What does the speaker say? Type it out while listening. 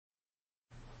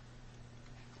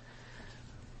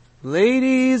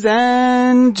Ladies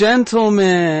and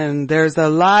gentlemen, there's a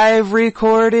live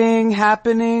recording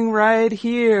happening right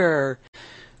here.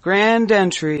 Grand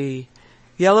entry.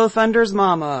 Yellow Thunder's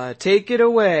mama, take it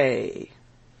away.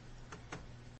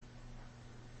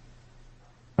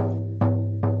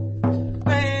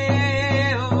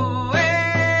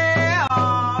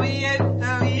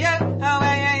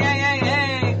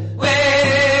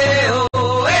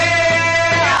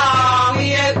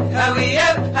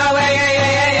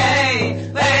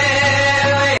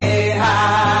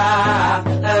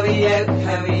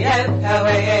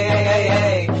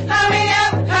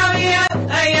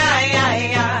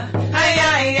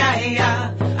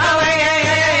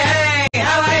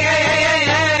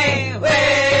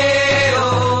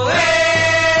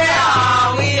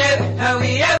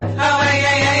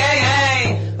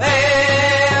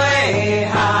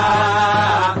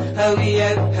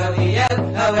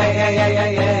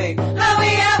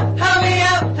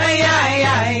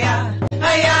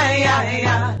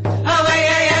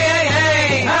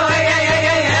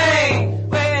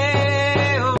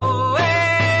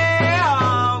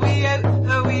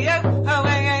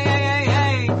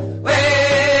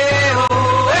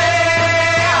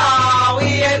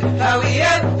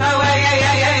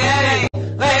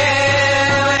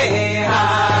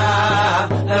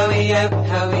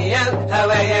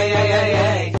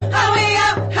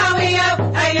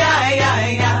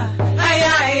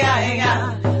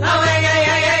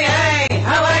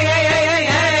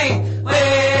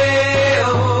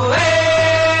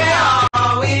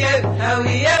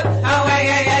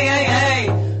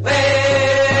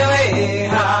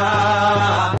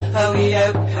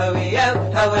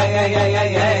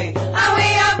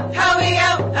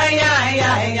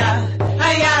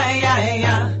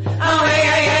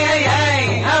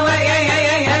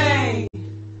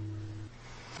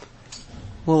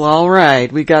 Well, all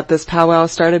right. We got this powwow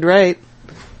started right.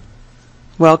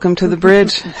 Welcome to the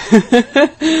bridge.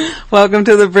 Welcome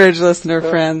to the bridge, listener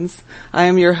friends. I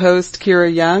am your host,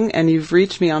 Kira Young, and you've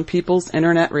reached me on People's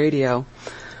Internet Radio.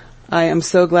 I am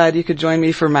so glad you could join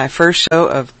me for my first show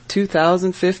of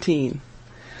 2015.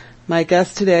 My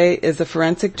guest today is a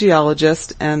forensic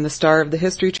geologist and the star of the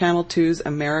History Channel 2's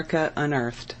America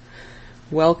Unearthed.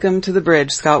 Welcome to the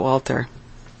bridge, Scott Wolter.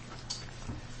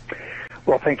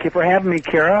 Well, thank you for having me,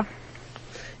 Kara.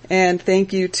 And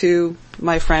thank you to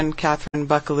my friend Catherine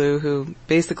Buckaloo, who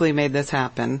basically made this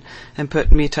happen and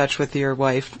put me in touch with your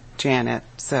wife, Janet.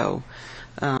 So,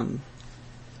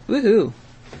 woohoo.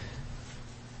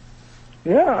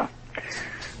 Yeah.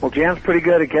 Well, Jan's pretty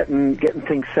good at getting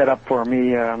things set up for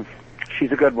me.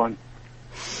 She's a good one.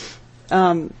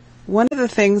 One of the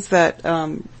things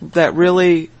that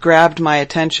really grabbed my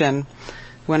attention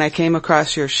when I came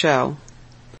across your show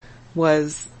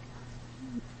was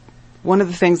one of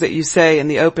the things that you say in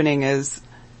the opening is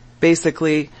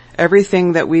basically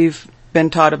everything that we've been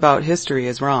taught about history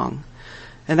is wrong.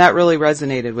 And that really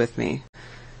resonated with me.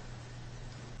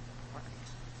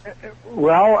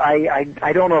 Well,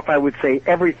 I don't know if I would say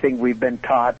everything we've been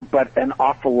taught, but an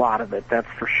awful lot of it, that's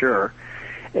for sure.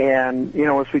 And, you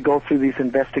know, as we go through these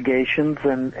investigations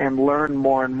and learn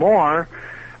more and more,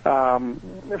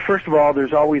 first of all,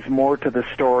 there's always more to the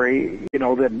story, you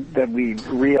know, than we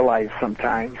realize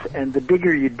sometimes. And the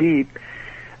digger you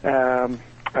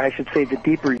I should say the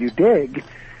deeper you dig,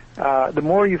 the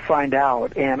more you find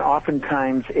out. And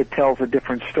oftentimes it tells a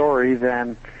different story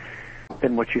than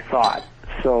what you thought.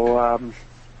 So,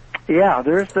 yeah,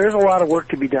 there's a lot of work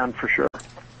to be done for sure.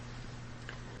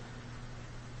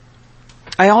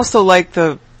 I also like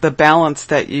the balance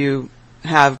that you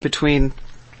have between,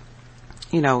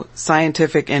 you know,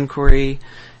 scientific inquiry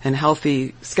and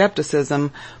healthy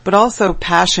skepticism, but also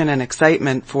passion and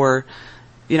excitement for,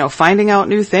 you know, finding out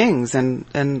new things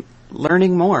and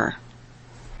learning more.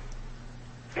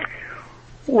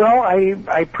 Well,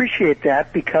 I appreciate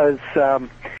that because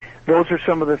those are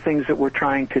some of the things that we're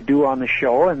trying to do on the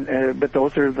show, and but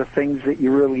those are the things that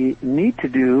you really need to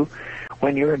do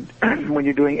when you're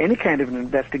doing any kind of an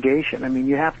investigation. I mean,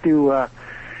 you have to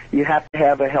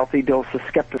have a healthy dose of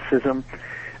skepticism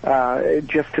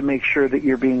just to make sure that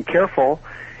you're being careful.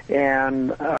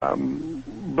 And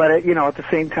but you know, at the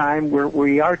same time,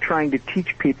 we are trying to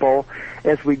teach people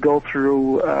as we go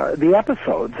through the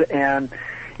episodes. And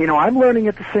you know, I'm learning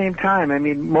at the same time. I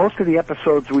mean, most of the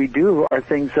episodes we do are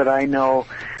things that I know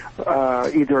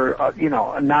either you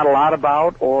know, not a lot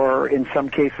about, or in some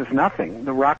cases nothing.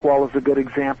 The rock wall is a good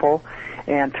example,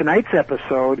 and tonight's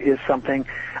episode is something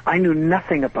I knew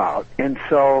nothing about. And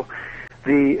so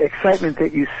the excitement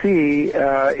that you see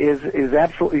is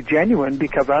absolutely genuine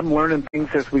because I'm learning things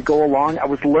as we go along. I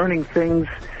was learning things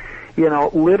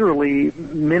literally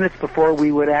minutes before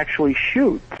we would actually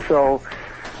shoot. So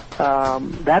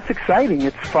that's exciting.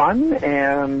 It's fun,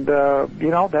 and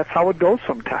that's how it goes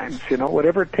sometimes.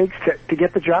 Whatever it takes to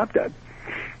get the job done.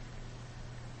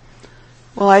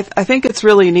 Well, I think it's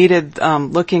really needed,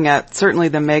 looking at certainly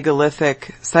the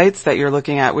megalithic sites that you're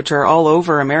looking at, which are all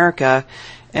over America,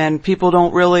 and people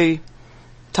don't really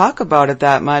talk about it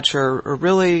that much or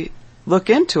really look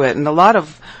into it. And a lot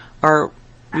of our,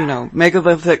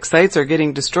 megalithic sites are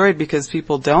getting destroyed because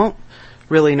people don't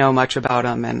really know much about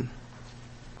them and,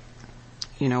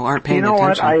 aren't paying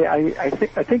attention.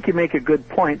 I think you make a good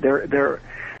point. There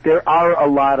are a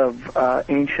lot of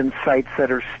ancient sites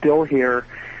that are still here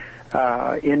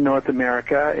in North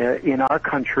America, in our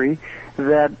country,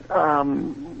 that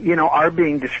are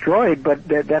being destroyed. But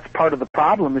that's part of the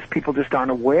problem, is people just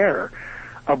aren't aware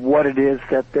of what it is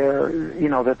that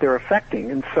they're affecting.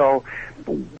 And so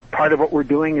part of what we're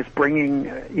doing is bringing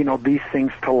these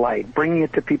things to light, bringing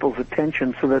it to people's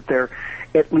attention so that they're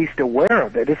at least aware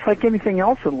of it. It's like anything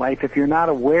else in life. If you're not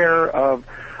aware of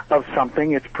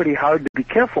something, it's pretty hard to be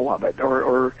careful of it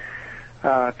or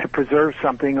to preserve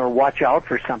something or watch out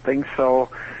for something. So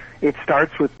it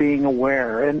starts with being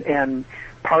aware, and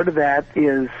part of that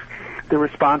is the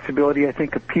responsibility, I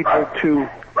think, of people to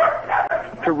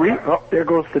read. Oh, there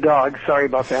goes the dog. Sorry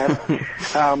about that.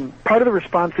 Part of the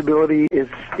responsibility is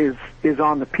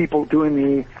on the people doing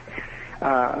the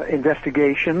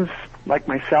investigations, like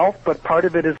myself, but part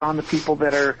of it is on the people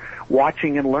that are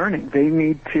watching and learning. They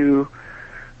need to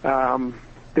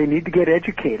get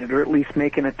educated, or at least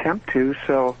make an attempt to.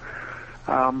 So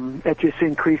that just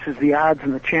increases the odds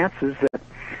and the chances that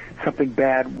something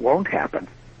bad won't happen.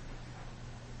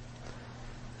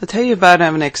 I'll tell you about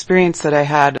an experience that I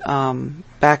had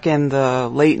back in the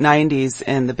late 90s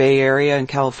in the Bay Area in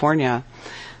California.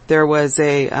 There was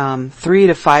a 3,000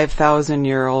 to 5,000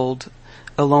 year old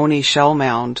Ohlone shell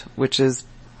mound, which is,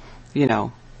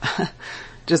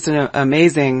 just an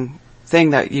amazing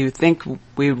thing that you think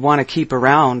we would want to keep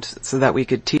around so that we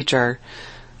could teach our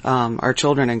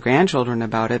children and grandchildren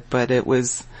about it, but it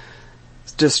was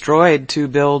destroyed to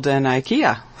build an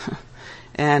IKEA.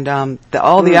 And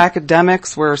all the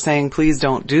academics were saying, please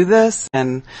don't do this.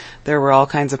 And there were all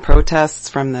kinds of protests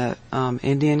from the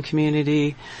Indian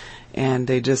community, and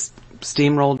they just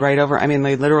steamrolled right over. I mean,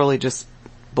 they literally just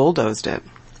bulldozed it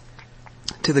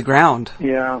to the ground.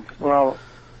 Yeah, well,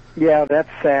 yeah, that's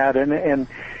sad. And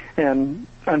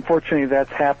unfortunately,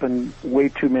 that's happened way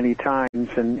too many times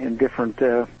in different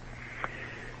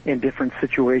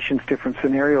situations, different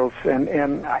scenarios. And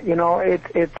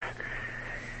it's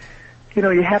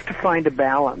you have to find a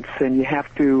balance, and you have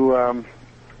to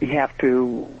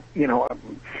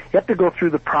go through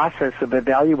the process of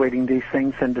evaluating these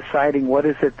things and deciding what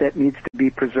is it that needs to be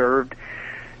preserved,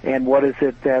 and what is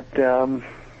it that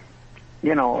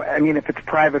if it's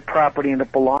private property and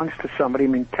it belongs to somebody, I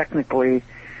mean, technically,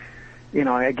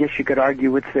 I guess you could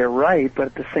argue it's their right, but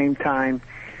at the same time,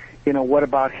 what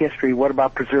about history? What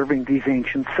about preserving these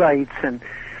ancient sites? And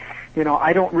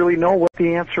I don't really know what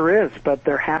the answer is, but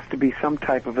there has to be some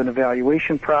type of an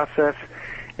evaluation process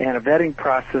and a vetting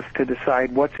process to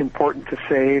decide what's important to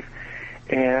save,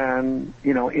 and,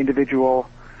 individual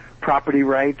property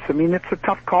rights. I mean, it's a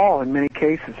tough call in many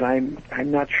cases. I'm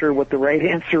not sure what the right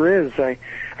answer is. I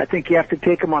think you have to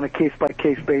take them on a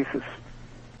case-by-case basis.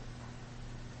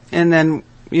 And then,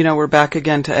 we're back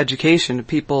again to education.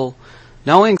 People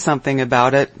knowing something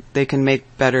about it, they can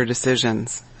make better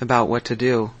decisions about what to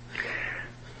do.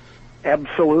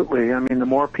 Absolutely. I mean, the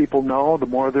more people know, the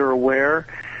more they're aware,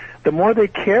 the more they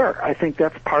care. I think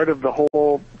that's part of the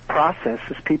whole process,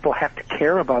 is people have to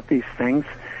care about these things.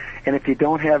 And if you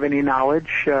don't have any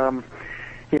knowledge,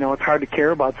 it's hard to care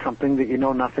about something that you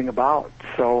know nothing about.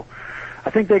 So I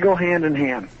think they go hand in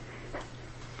hand.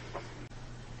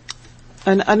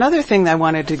 And another thing that I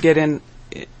wanted to get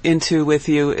into with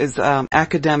you is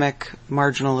academic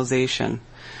marginalization.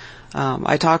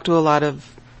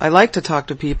 I like to talk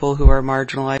to people who are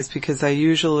marginalized because they're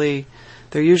usually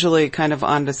kind of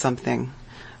onto something.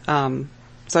 So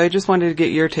I just wanted to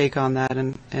get your take on that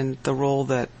and the role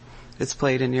that it's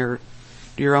played in your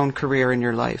own career and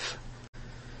your life.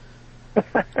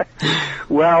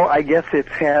 Well, I guess it's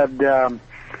had a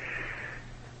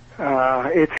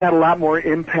lot more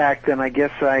impact than I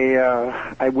guess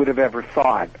I would have ever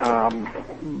thought.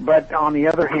 But on the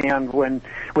other hand, when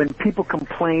people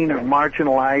complain or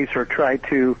marginalize or try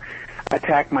to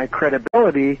attack my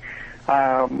credibility,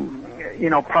 part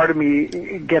of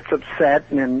me gets upset,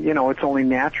 and it's only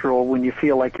natural when you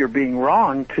feel like you're being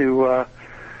wrong to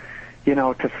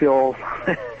feel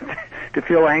to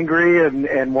feel angry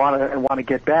and want to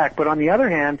get back. But on the other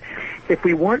hand, if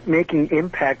we weren't making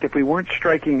impact, if we weren't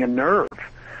striking a nerve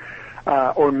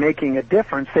or making a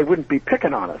difference, they wouldn't be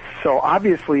picking on us. So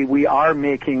obviously we are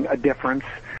making a difference.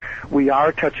 We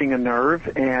are touching a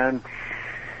nerve, and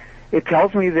it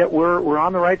tells me that we're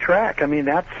on the right track. I mean,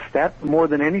 that more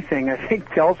than anything, I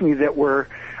think, tells me that we're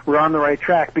on the right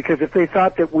track, because if they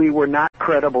thought that we were not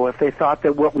credible, if they thought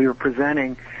that what we were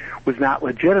presenting was not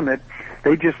legitimate,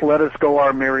 they just let us go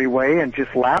our merry way and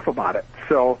just laugh about it.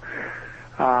 So,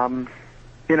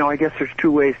 I guess there's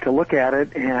two ways to look at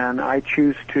it, and I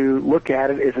choose to look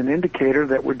at it as an indicator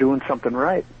that we're doing something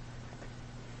right.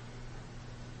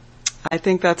 I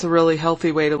think that's a really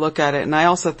healthy way to look at it, and I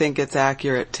also think it's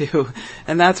accurate too.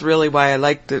 And that's really why I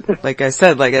like to, like I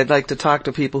said, I'd like to talk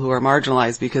to people who are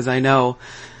marginalized, because I know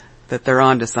that they're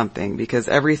onto something, because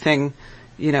everything,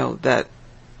 that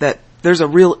there's a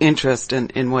real interest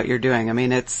in what you're doing. I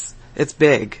mean, it's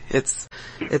big. It's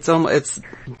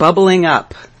bubbling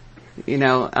up,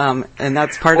 and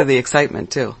that's part of the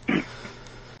excitement too.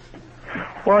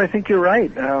 Well, I think you're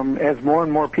right. As more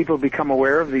and more people become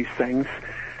aware of these things,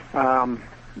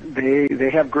 they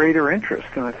have greater interest,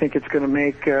 and I think it's going to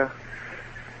make a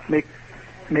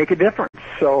difference.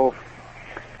 So,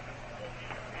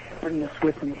 bring this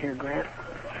with me here, Grant.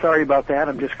 Sorry about that.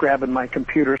 I'm just grabbing my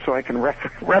computer so I can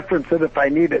reference it if I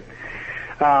need it.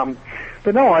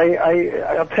 But no,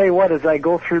 I'll tell you what. As I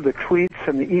go through the tweets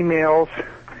and the emails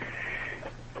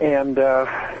and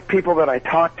people that I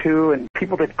talk to and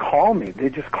people that call me, they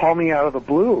just call me out of the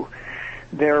blue.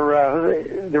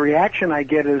 The reaction I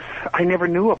get is, I never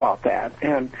knew about that.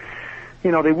 And,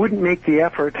 they wouldn't make the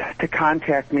effort to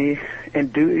contact me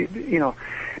and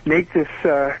make this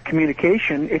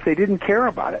communication if they didn't care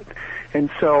about it. And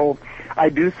so I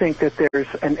do think that there's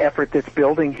an effort that's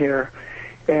building here.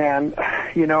 And,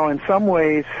 in some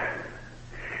ways,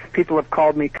 people have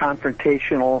called me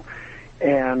confrontational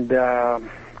and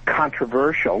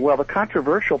controversial. Well, the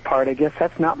controversial part, I guess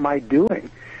that's not my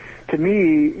doing. To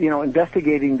me,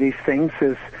 investigating these things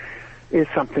is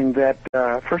something that,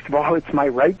 first of all, it's my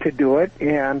right to do it,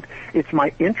 and it's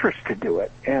my interest to do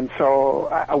it. And so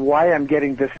why I'm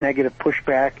getting this negative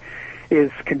pushback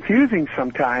is confusing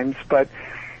sometimes, but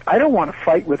I don't want to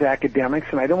fight with academics,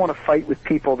 and I don't want to fight with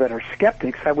people that are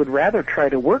skeptics. I would rather try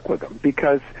to work with them,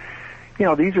 because,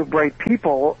 these are bright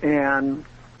people, and,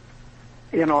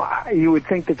 you would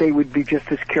think that they would be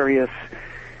just as curious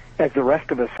as the rest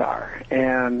of us are.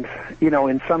 And,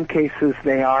 in some cases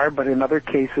they are, but in other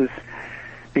cases,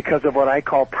 because of what I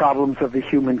call problems of the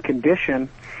human condition,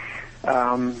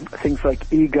 things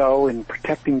like ego and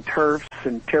protecting turfs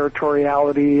and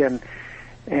territoriality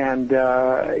and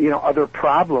other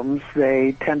problems,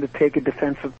 they tend to take a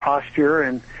defensive posture,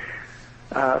 and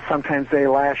sometimes they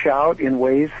lash out in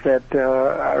ways that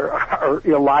are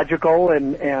illogical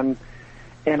and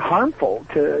harmful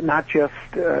to not just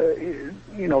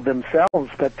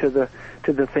themselves, but to the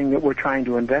thing that we're trying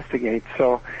to investigate.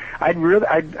 So I'd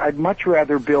much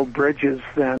rather build bridges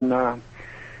than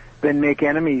make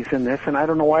enemies in this, and I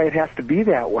don't know why it has to be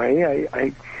that way.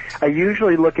 I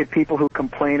usually look at people who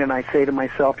complain, and I say to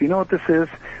myself, you know what this is?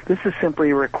 This is simply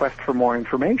a request for more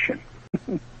information.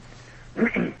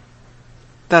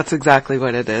 That's exactly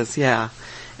what it is, yeah.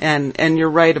 And you're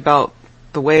right about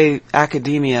the way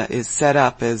academia is set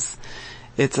up. Is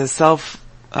it's a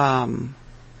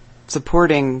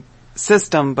self-supporting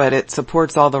system, but it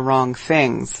supports all the wrong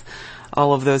things.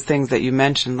 All of those things that you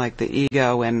mentioned, like the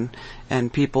ego and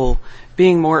people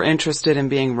being more interested in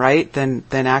being right than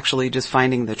actually just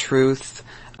finding the truth.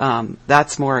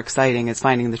 That's more exciting, is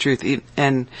finding the truth.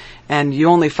 And you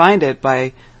only find it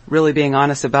by really being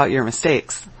honest about your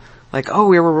mistakes. Like, oh,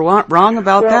 we were wrong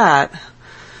about that.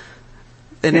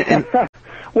 And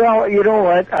well, you know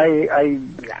what?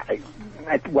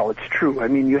 Well, it's true. I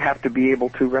mean, you have to be able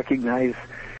to recognize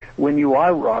when you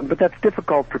are wrong, but that's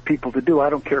difficult for people to do. I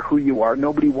don't care who you are.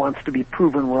 Nobody wants to be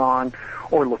proven wrong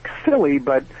or look silly,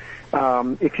 but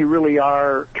if you really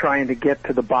are trying to get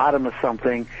to the bottom of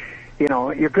something,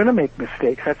 you're going to make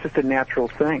mistakes. That's just a natural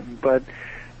thing. But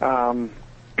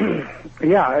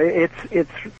yeah,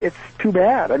 it's too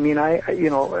bad. I mean,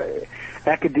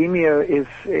 academia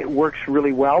it works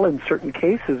really well in certain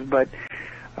cases, but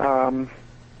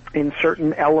in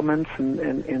certain elements and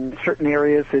in certain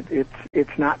areas,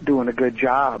 it's not doing a good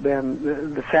job.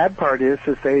 And the sad part is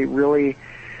they really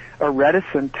are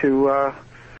reticent to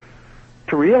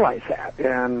realize that.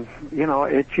 And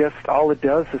it just, all it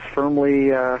does is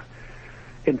firmly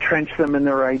entrench them in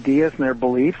their ideas and their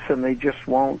beliefs, and they just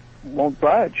won't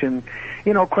budge. And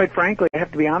quite frankly, I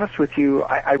have to be honest with you,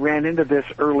 I ran into this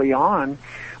early on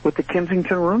with the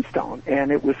Kensington runestone,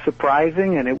 and it was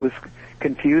surprising, and it was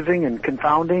confusing and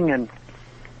confounding, and,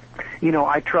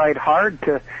 I tried hard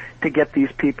to get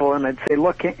these people, and I'd say,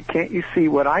 look, can't you see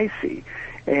what I see?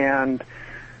 And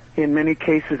in many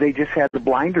cases, they just had the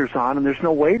blinders on, and there's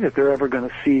no way that they're ever going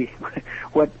to see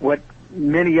what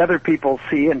many other people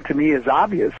see, and to me is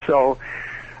obvious. So,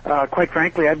 quite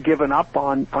frankly, I've given up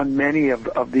on many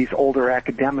of these older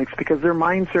academics because their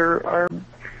minds are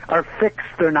fixed.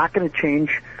 They're not going to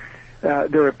change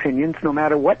their opinions no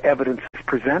matter what evidence is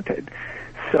presented.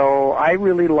 So I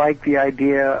really like the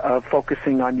idea of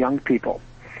focusing on young people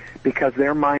because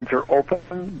their minds are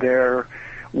open. They're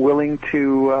willing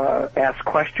to ask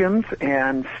questions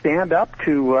and stand up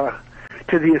to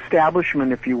the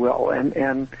establishment, if you will.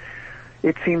 And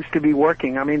it seems to be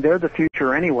working. I mean, they're the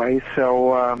future anyway,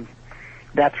 so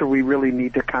that's where we really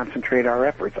need to concentrate our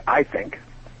efforts, I think.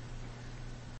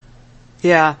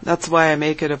 Yeah, that's why I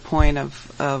make it a point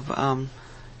of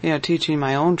teaching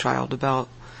my own child about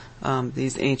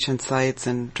these ancient sites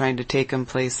and trying to take him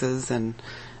places and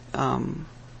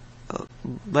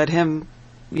let him,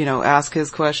 ask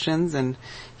his questions. And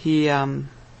he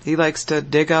likes to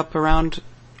dig up around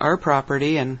our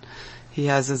property, and he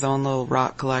has his own little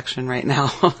rock collection right now.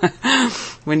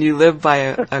 When you live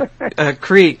by a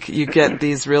creek, you get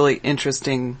these really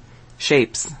interesting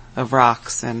shapes of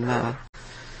rocks, and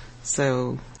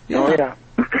so yeah. Oh yeah.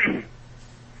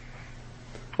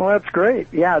 Well, that's great.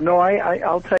 Yeah, no,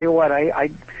 I'll tell you what,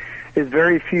 there's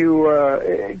very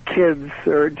few kids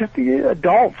or just the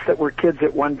adults that were kids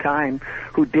at one time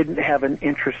who didn't have an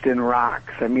interest in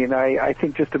rocks. I mean, I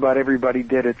think just about everybody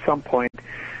did at some point.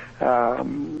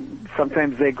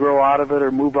 Sometimes they grow out of it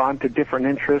or move on to different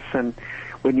interests, and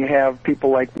when you have people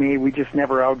like me, we just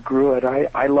never outgrew it.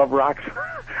 I love rocks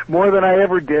more than I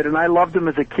ever did, and I loved them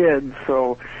as a kid,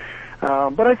 so...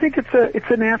 but I think it's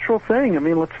a natural thing. I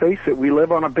mean, let's face it, we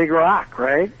live on a big rock,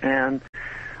 right? And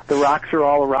the rocks are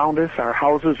all around us. Our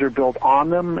houses are built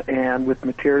on them and with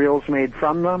materials made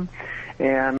from them.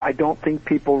 And I don't think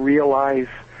people realize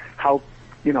how,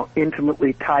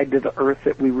 intimately tied to the earth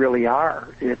that we really are.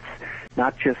 It's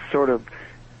not just sort of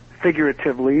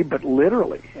figuratively, but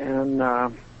literally. And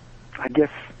I guess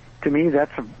to me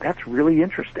that's really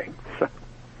interesting. So.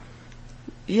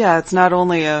 Yeah, it's not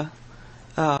only a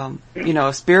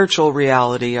spiritual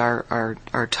reality,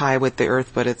 our tie with the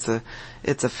earth, but it's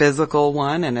a physical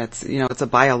one, and it's a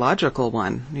biological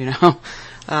one,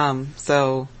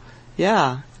 so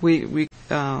yeah, we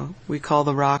call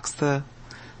the rocks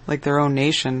like their own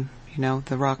nation,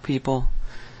 the rock people,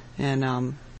 and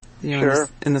sure.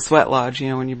 in the sweat lodge,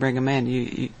 when you bring them in,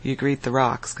 you greet the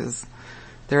rocks because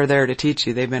they're there to teach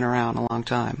you. They've been around a long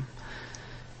time,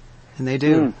 and they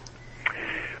do.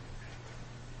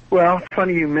 Well, it's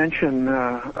funny you mention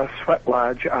a sweat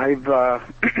lodge. I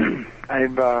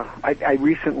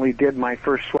recently did my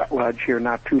first sweat lodge here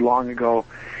not too long ago,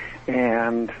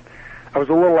 and I was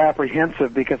a little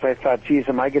apprehensive because I thought, geez,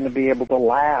 am I going to be able to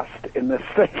last in this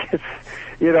thing? It's,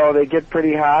 they get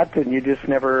pretty hot, and you just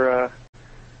never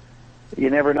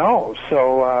know.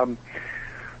 So,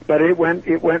 but it went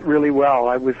really well.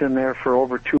 I was in there for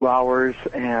over 2 hours,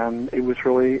 and it was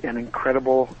really an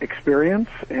incredible experience,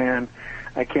 and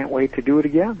I can't wait to do it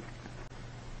again.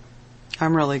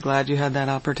 I'm really glad you had that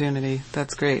opportunity.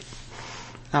 That's great.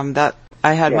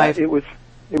 It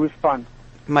was fun.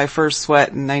 My first sweat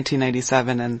in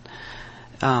 1997, and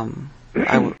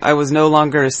I was no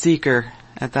longer a seeker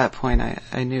at that point.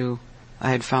 I knew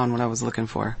I had found what I was looking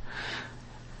for.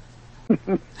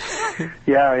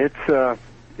 Yeah,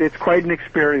 it's quite an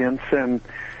experience, and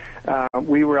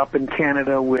we were up in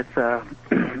Canada with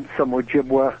some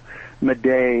Ojibwa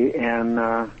Meday,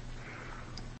 and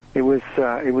it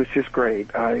was just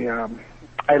great.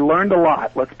 I learned a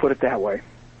lot. Let's put it that way.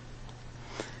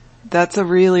 That's a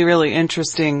really, really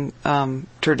interesting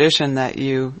tradition that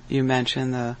you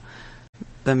mentioned, the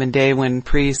Medewan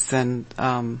priests, and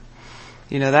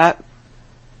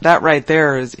that right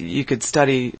there is, you could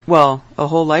study a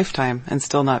whole lifetime and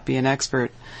still not be an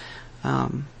expert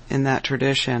in that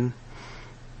tradition.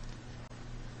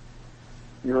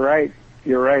 You're right.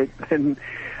 And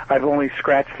I've only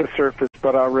scratched the surface,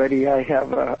 but already I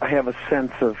have a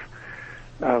sense of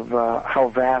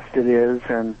how vast it is,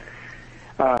 and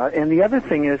the other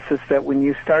thing is that when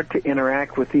you start to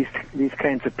interact with these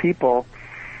kinds of people,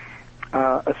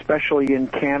 especially in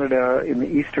Canada, in the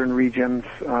eastern regions,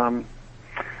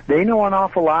 they know an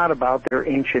awful lot about their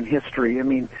ancient history. I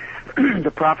mean,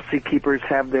 the prophecy keepers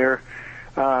have their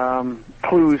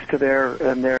clues to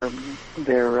their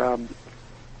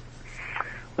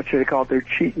what should I call it, their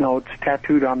cheat notes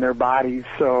tattooed on their bodies.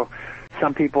 So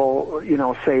some people,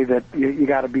 say that you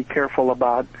got to be careful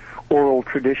about oral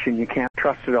tradition. You can't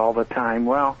trust it all the time.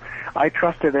 Well, I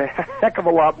trust it a heck of a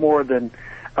lot more than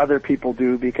other people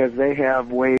do, because they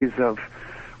have ways of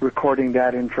recording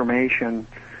that information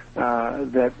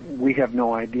that we have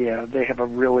no idea. They have a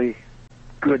really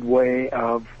good way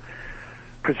of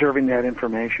preserving that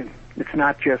information. It's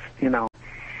not just,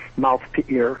 mouth to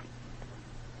ear.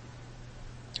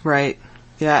 Right.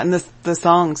 Yeah, and the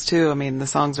songs too. I mean, the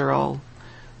songs are all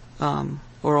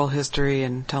oral history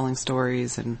and telling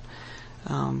stories, and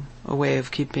a way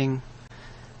of keeping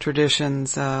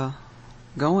traditions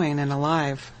going and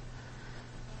alive.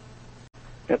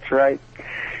 That's right.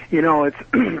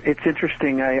 It's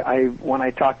interesting. I when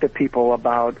I talk to people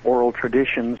about oral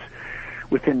traditions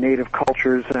within Native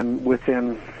cultures and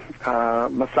within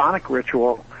Masonic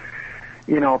ritual,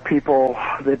 people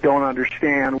that don't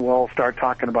understand will start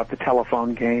talking about the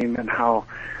telephone game and how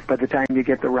by the time you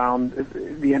get around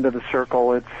the end of the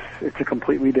circle, it's a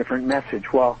completely different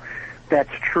message. Well,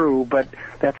 that's true, but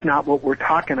that's not what we're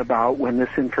talking about when this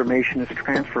information is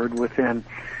transferred within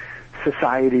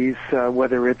societies,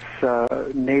 whether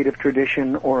it's Native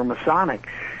tradition or Masonic.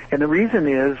 And the reason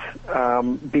is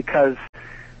because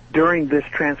during this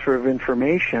transfer of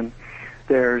information,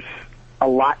 there's a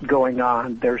lot going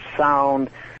on. There's sound.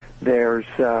 There's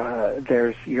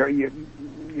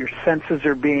your senses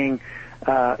are being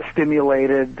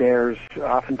stimulated. There's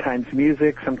oftentimes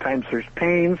music. Sometimes there's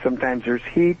pain. Sometimes there's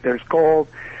heat. There's cold.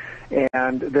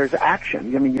 And there's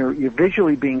action. I mean, you're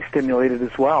visually being stimulated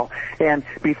as well. And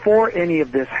before any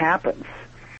of this happens,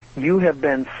 you have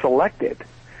been selected,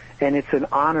 and it's an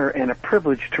honor and a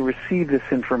privilege to receive this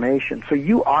information. So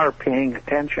you are paying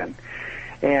attention.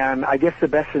 And I guess the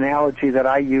best analogy that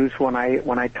I use when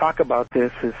I talk about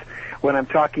this is when I'm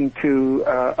talking to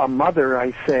a mother,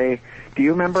 I say, "Do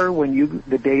you remember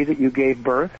the day that you gave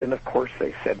birth?" And of course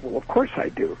they said, "Well, of course I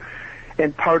do."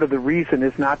 And part of the reason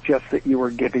is not just that you were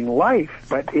giving life,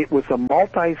 but it was a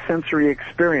multi-sensory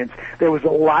experience. There was a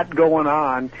lot going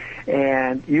on,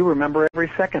 and you remember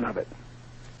every second of it.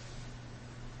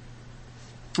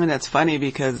 And it's funny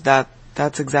because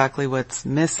that's exactly what's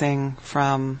missing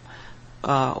from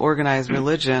organized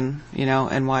religion,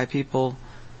 and why people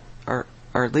are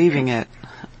leaving it.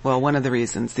 Well, one of the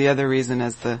reasons. The other reason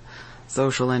is the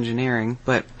social engineering.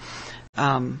 But,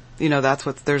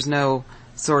 there's no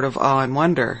sort of awe and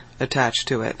wonder attached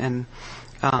to it. And,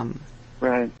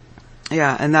 right.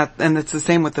 Yeah, and it's the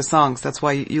same with the songs. That's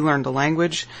why you learn the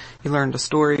language, you learn the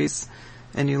stories,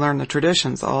 and you learn the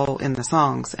traditions all in the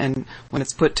songs. And when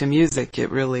it's put to music,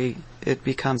 it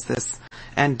becomes this,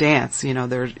 and dance,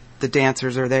 the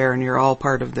dancers are there and you're all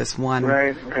part of this one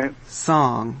right.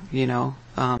 song,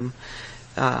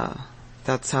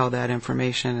 that's how that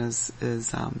information is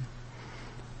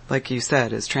like you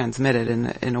said, is transmitted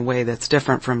in a way that's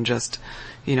different from just,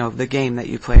 the game that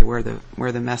you play where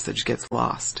the message gets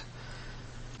lost.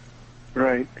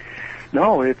 Right.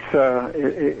 No, it's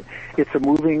a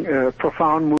moving,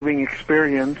 profound moving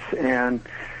experience, and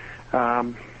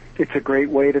it's a great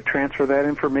way to transfer that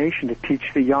information, to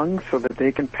teach the young so that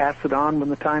they can pass it on when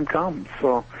the time comes.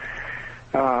 So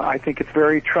I think it's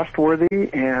very trustworthy,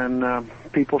 and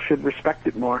people should respect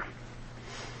it more.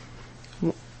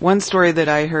 One story that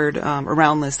I heard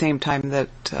around the same time that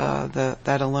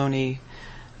that Ohlone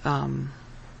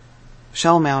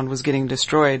shell mound was getting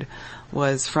destroyed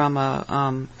was from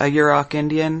a Yurok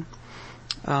Indian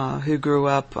who grew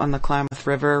up on the Klamath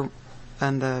River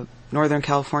on the Northern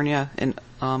California and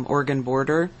Oregon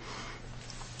border.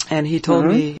 And he told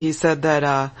me, he said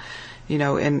that,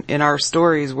 in our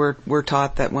stories, we're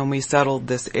taught that when we settled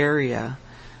this area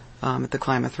at the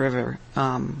Klamath River,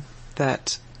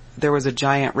 that there was a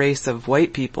giant race of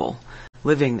white people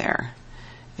living there,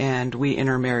 and we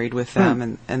intermarried with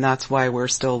them, and that's why we're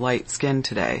still light-skinned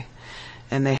today.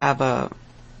 And they have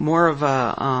more of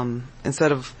a,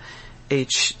 instead of a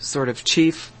sort of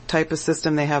chief type of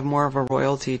system, they have more of a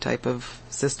royalty type of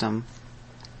system.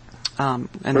 And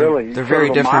really? they're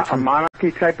very different from a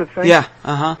monarchy type of thing? Yeah,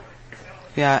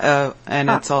 yeah,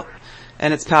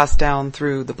 and it's passed down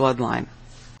through the bloodline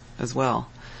as well.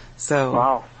 So,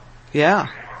 wow. Yeah.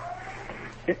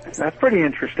 That's pretty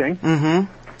interesting.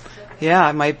 Yeah,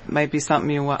 it might be something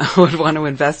you would want to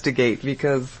investigate,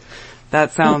 because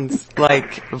that sounds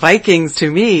like Vikings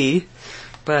to me,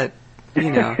 but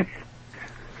but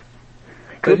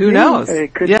who knows?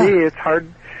 It could be. It's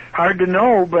hard to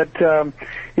know, but there's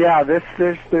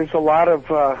a lot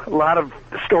of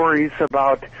stories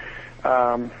about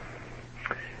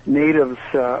natives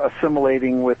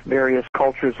assimilating with various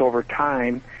cultures over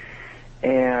time,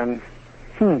 and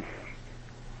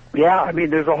Yeah, I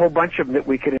mean, there's a whole bunch of them that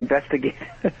we could investigate.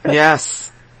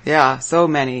 Yes. Yeah, so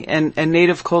many. And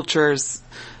native cultures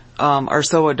are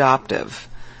so adoptive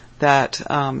that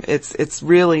it's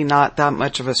really not that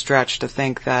much of a stretch to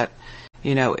think that,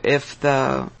 you know, if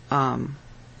the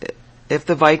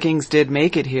Vikings did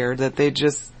make it here, that they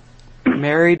just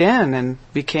married in and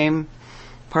became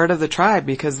part of the tribe,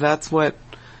 because that's what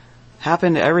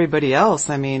happened to everybody else.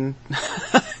 I mean,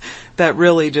 that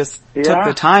really just took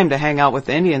the time to hang out with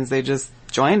the Indians. They just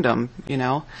joined them, you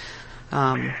know.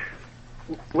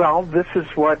 Well, this is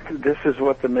what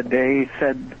the Madei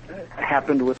said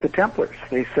happened with the Templars.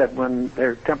 They said when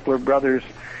their Templar brothers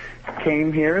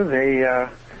came here, they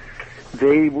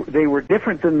were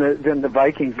different than the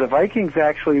Vikings. The Vikings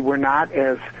actually were not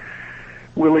as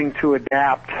willing to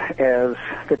adapt as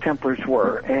the Templars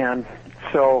were, and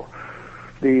so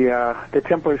the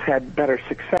Templars had better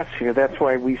success here. That's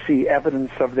why we see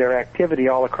evidence of their activity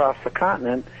all across the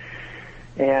continent.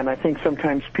 And I think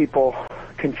sometimes people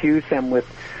confuse them with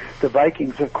the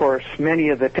Vikings. Of course, many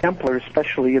of the Templars,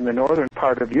 especially in the northern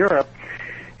part of Europe,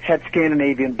 had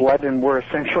Scandinavian blood and were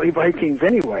essentially Vikings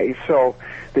anyway. So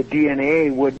the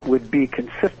DNA would be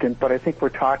consistent. But I think we're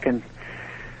talking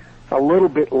a little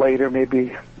bit later,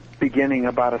 maybe beginning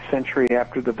about a century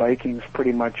after the Vikings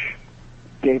pretty much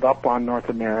gave up on North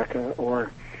America,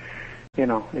 or, you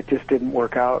know, it just didn't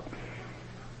work out.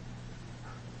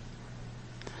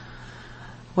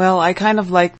 Well, I kind of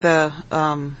like the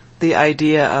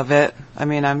idea of it. I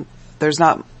mean, there's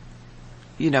not,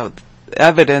 you know,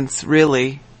 evidence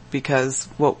really, because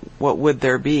what would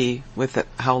there be with it,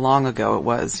 how long ago it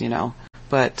was, you know?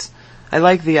 But I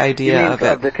like the idea of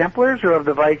it. Of the Templars or of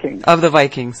the Vikings? Of the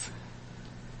Vikings.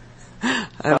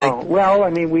 Well, I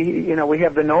mean, we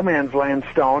have the No Man's Land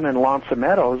stone and L'Anse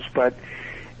Meadows, but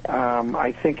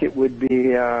I think it would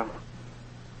be,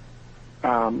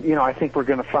 I think we're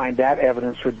going to find that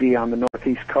evidence would be on the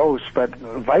northeast coast, but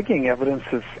Viking evidence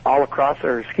is all across,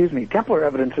 Templar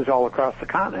evidence is all across the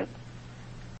continent.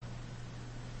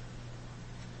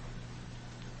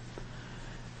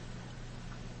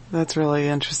 That's really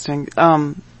interesting.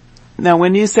 Now,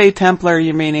 when you say Templar,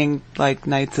 you're meaning like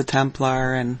Knights of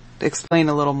Templar, and explain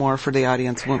a little more for the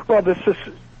audience. Well,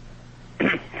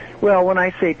 when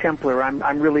I say Templar,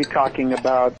 I'm really talking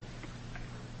about,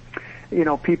 you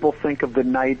know, people think of the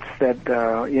knights that,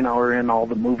 are in all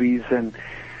the movies and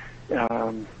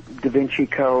Da Vinci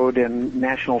Code and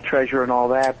National Treasure and all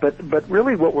that. But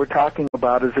really what we're talking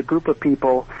about is a group of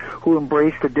people who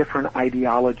embraced a different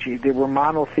ideology. They were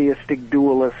monotheistic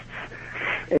dualists,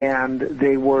 and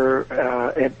they were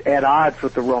at odds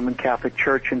with the Roman Catholic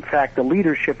Church. In fact, the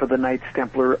leadership of the Knights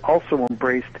Templar also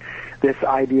embraced this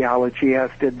ideology,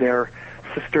 as did their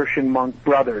Cistercian monk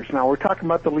brothers. Now, we're talking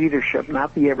about the leadership,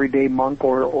 not the everyday monk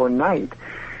or knight.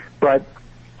 But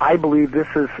I believe this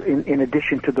is in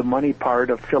addition to the money part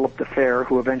of Philip the Fair,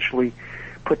 who eventually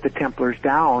put the Templars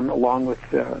down along with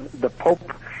the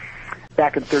Pope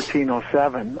back in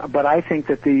 1307. But I think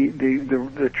that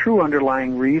the true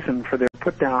underlying reason for their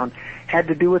put down had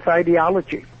to do with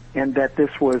ideology, and that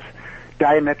this was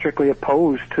diametrically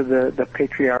opposed to the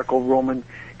patriarchal Roman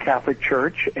Catholic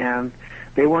Church, and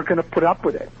they weren't going to put up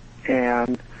with it.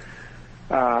 And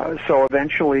so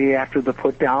eventually, after the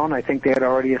put down, I think they had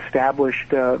already established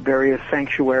various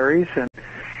sanctuaries and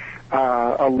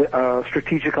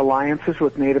strategic alliances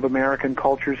with Native American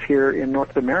cultures here in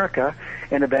North America,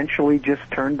 and eventually just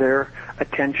turned their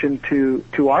attention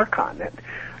to our continent.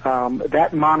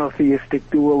 That monotheistic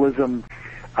dualism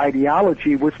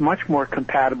ideology was much more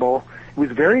compatible. It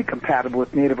was very compatible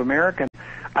with Native American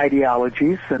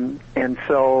ideologies, and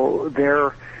so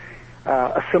their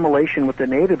assimilation with the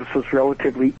natives was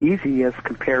relatively easy as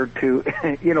compared to,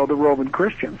 the Roman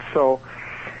Christians. So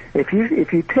if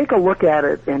you take a look at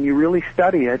it and you really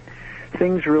study it,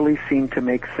 things really seem to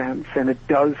make sense, and it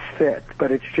does fit,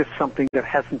 but it's just something that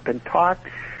hasn't been taught.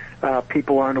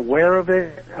 People aren't aware of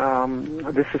it.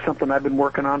 This is something I've been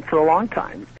working on for a long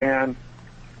time, and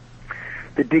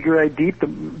the deeper I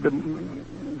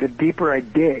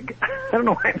dig, I don't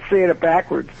know why I'm saying it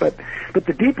backwards, but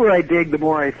the deeper I dig, the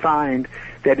more I find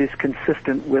that is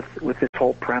consistent with this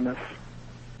whole premise.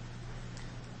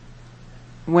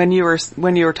 When you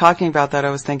were talking about that,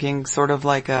 I was thinking sort of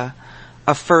like a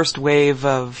first wave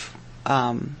of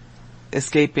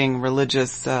escaping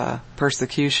religious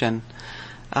persecution,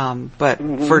 but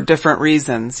for different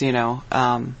reasons,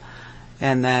 and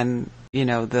then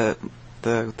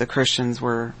the Christians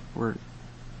were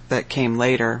that came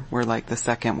later were like the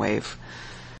second wave.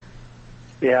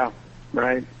 Yeah,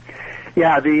 right.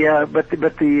 Yeah, but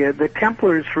the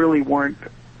Templars really weren't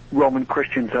Roman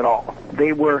Christians at all.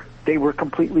 They were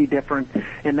completely different,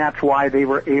 and that's why they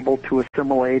were able to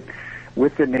assimilate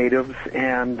with the natives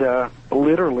and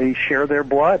literally share their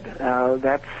blood.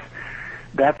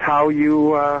 That's how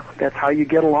you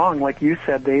get along. Like you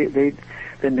said, the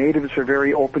natives are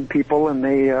very open people, and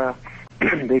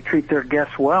they treat their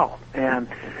guests well. And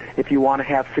if you want to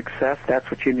have success, that's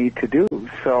what you need to do.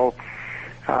 So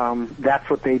that's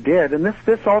what they did. And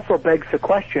this also begs the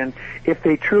question: if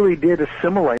they truly did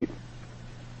assimilate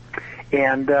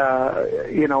and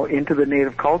into the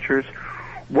native cultures,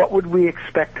 what would we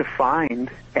expect to find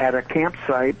at a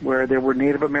campsite where there were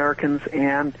Native Americans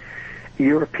and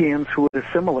Europeans who had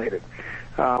assimilated?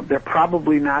 They're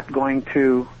probably not going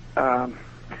to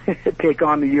take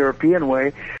on the European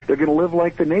way. They're going to live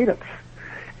like the natives.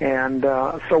 And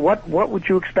so what would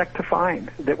you expect to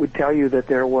find that would tell you that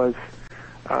there was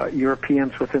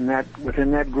Europeans within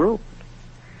that group,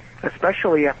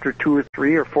 especially after 2 or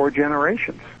 3 or 4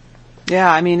 generations?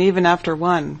 Yeah, I mean, even after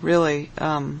one, really.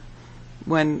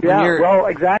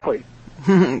 Exactly.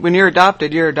 When you're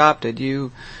adopted, you're adopted.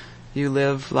 You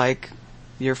live like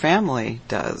your family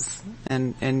does,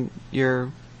 and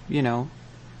your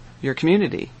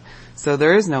community. So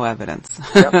there is no evidence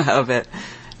of it.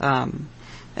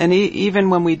 And even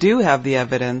when we do have the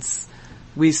evidence,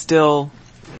 we still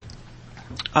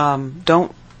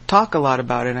don't talk a lot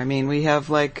about it. I mean, we have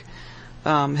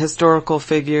historical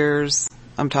figures.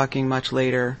 I'm talking much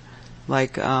later,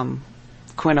 like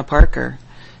Quinna Parker,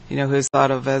 who's thought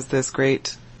of as this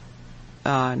great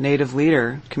native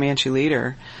leader, Comanche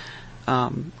leader,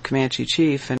 Comanche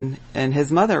chief, and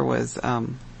his mother was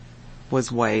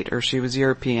white, or she was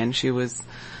European. She was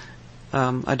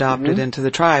adopted into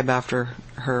the tribe after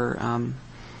her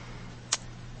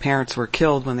parents were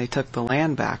killed when they took the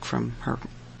land back from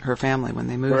her family when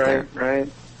they moved there. Right.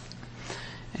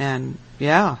 And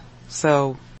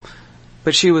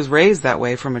but she was raised that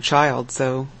way from a child,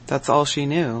 so that's all she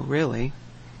knew, really.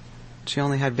 She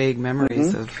only had vague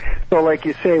memories of... So like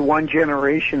you say, one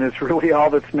generation is really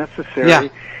all that's necessary.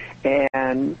 Yeah.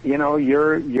 And,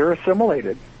 you're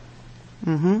assimilated.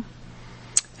 Mm-hmm.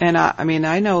 And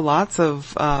I know lots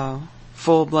of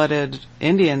full-blooded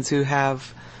Indians who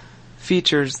have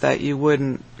features that you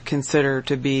wouldn't consider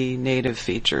to be native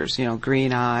features,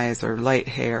 green eyes or light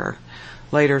hair,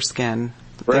 lighter skin,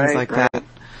 things like that.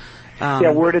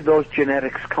 Where did those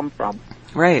genetics come from?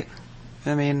 Right.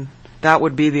 I mean, that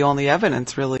would be the only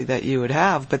evidence really that you would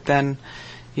have. But then,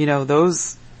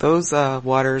 those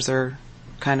waters are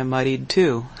kind of muddied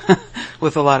too,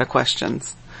 with a lot of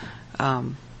questions.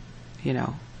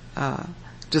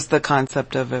 Just the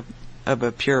concept of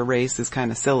a pure race is kind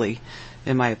of silly,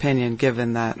 in my opinion,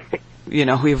 given that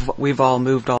we've all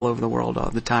moved all over the world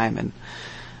all the time, and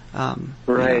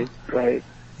right.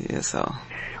 Yeah. So.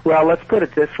 Well, let's put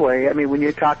it this way. I mean, when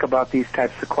you talk about these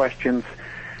types of questions,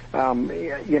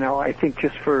 I think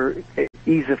just for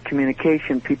ease of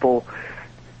communication, people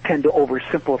tend to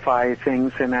oversimplify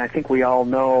things, and I think we all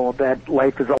know that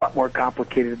life is a lot more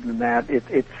complicated than that.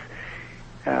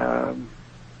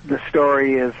 The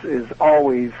story is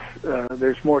always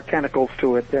there's more tentacles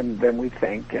to it than we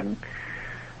think, and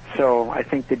so I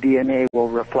think the DNA will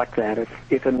reflect that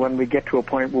if and when we get to a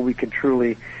point where we can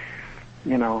truly,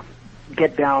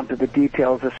 get down to the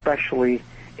details, especially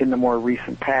in the more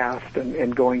recent past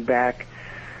and going back.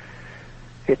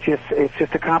 It's just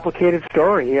a complicated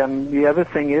story. And the other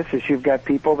thing is you've got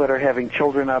people that are having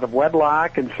children out of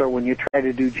wedlock, and so when you try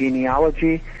to do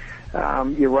genealogy,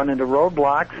 you run into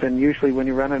roadblocks, and usually when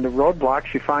you run into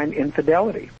roadblocks, you find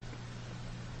infidelity.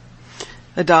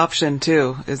 Adoption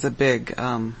too is a big,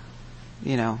 Oh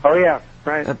yeah,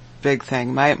 right. A big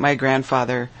thing. My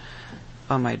grandfather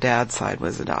on my dad's side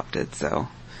was adopted, so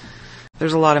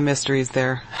there's a lot of mysteries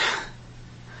there.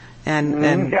 And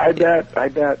I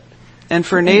bet. And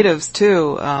for natives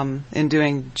too, in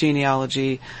doing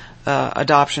genealogy,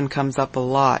 adoption comes up a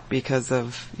lot because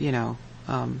of the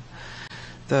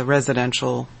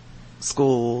residential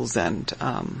schools and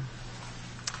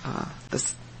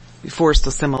this forced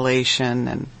assimilation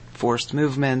and forced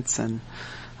movements and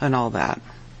all that.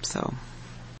 So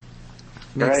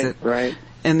makes it right.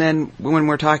 And then when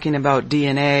we're talking about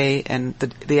DNA and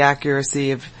the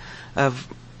accuracy of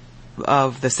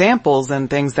the samples and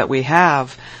things that we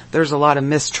have, there's a lot of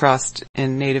mistrust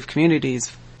in Native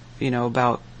communities,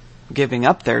 about giving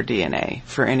up their DNA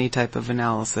for any type of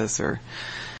analysis or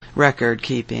record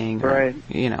keeping. Right.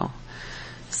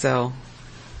 So,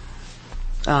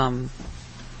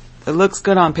 it looks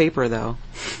good on paper though.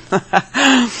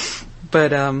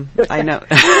 But, I know.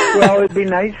 Well, it'd be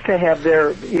nice to have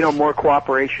more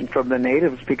cooperation from the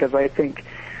natives, because I think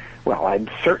well, I'm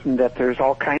certain that there's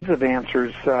all kinds of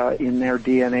answers in their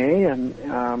DNA,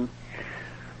 and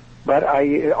but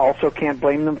I also can't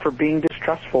blame them for being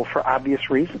distrustful for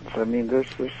obvious reasons. I mean, there's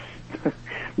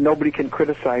nobody can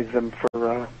criticize them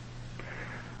for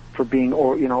being,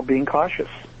 or being cautious.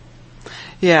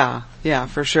 Yeah,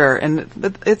 for sure. And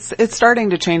it's starting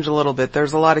to change a little bit.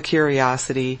 There's a lot of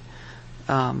curiosity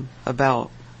about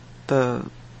the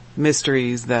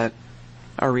mysteries that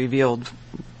are revealed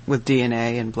with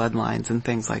DNA and bloodlines and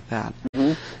things like that.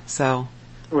 Mm-hmm. So,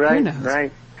 right, who knows?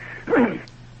 Right.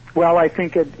 Well, I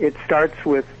think it starts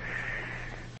with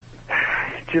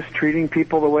just treating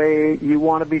people the way you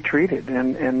want to be treated,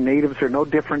 and natives are no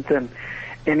different than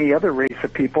any other race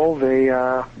of people. We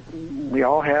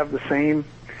all have the same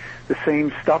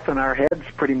stuff in our heads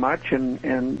pretty much,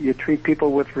 and you treat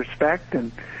people with respect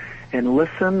and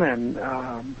listen,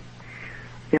 and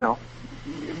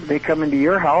they come into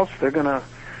your house, they're going to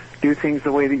do things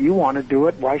the way that you want to do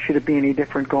it. Why should it be any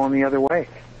different going the other way?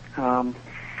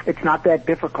 It's not that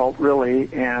difficult, really,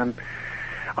 and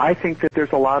I think that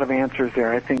there's a lot of answers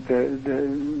there. I think the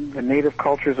native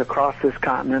cultures across this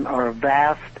continent are a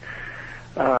vast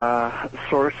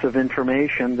source of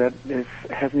information that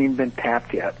hasn't even been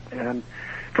tapped yet, and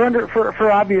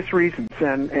for obvious reasons.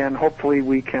 And hopefully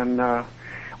we can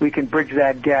bridge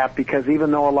that gap, because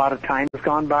even though a lot of time has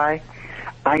gone by,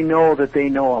 I know that they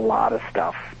know a lot of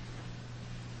stuff.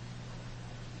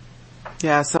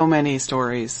 Yeah, so many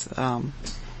stories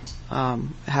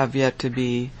have yet to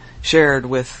be shared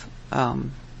with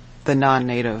the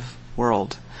non-native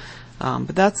world,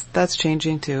 but that's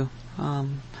changing too.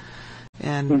 And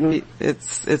mm-hmm.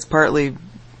 it's partly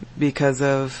because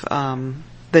of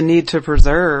the need to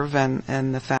preserve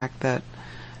and the fact that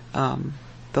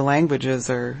the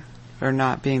languages are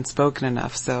not being spoken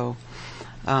enough. So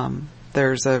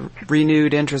there's a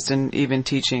renewed interest in even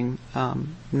teaching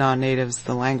non-natives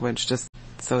the language, just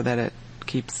so that it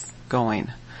keeps going.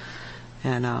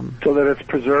 And so that it's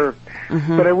preserved.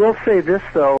 Mm-hmm. But I will say this,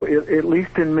 though, at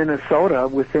least in Minnesota,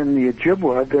 within the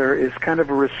Ojibwa, there is kind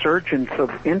of a resurgence of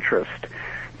interest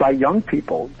by young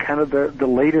people, kind of the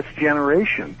latest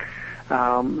generation,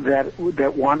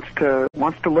 that wants to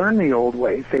learn the old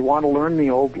ways. They want to learn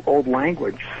the old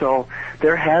language. So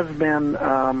there has been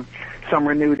some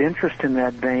renewed interest in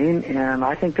that vein, and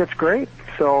I think that's great.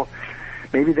 So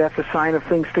maybe that's a sign of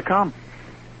things to come.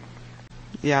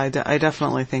 Yeah, I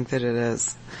definitely think that it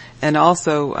is. And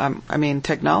also,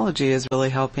 technology is really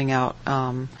helping out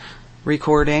making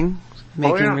recordings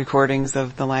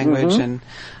of the language, mm-hmm. and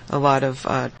a lot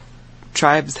of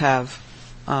tribes have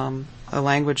a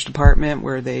language department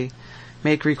where they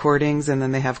make recordings, and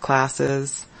then they have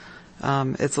classes.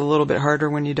 It's a little bit harder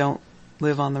when you don't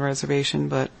live on the reservation,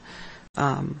 but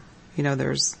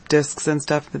there's discs and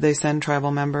stuff that they send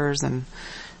tribal members, and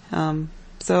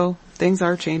so things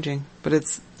are changing, but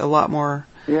it's a lot more.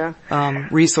 Yeah.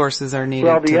 Resources are needed.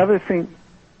 Well, the other thing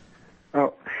I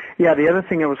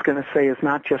was going to say is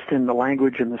not just in the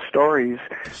language and the stories,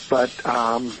 but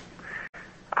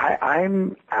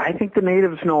I think the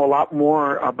natives know a lot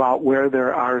more about where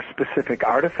there are specific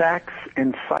artifacts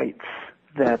and sites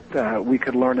that we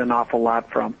could learn an awful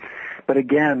lot from. But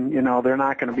again, they're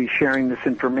not going to be sharing this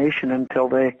information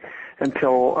until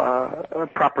a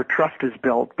proper trust is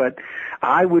built. But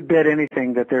I would bet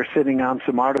anything that they're sitting on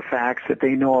some artifacts that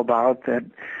they know about that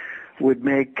would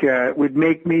make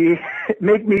me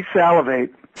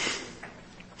salivate.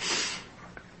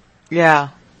 Yeah.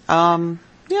 I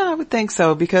would think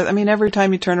so, because every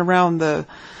time you turn around, the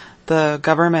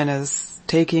government is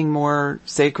taking more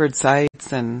sacred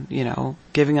sites and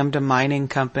giving them to mining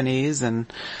companies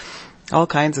and all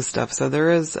kinds of stuff. So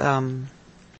there's a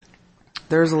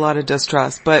lot of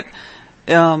distrust, but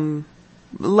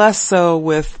less so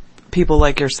with people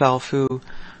like yourself who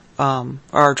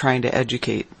are trying to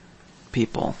educate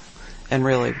people and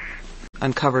really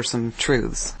uncover some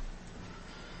truths.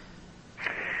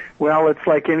 Well, it's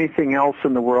like anything else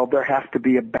in the world. There has to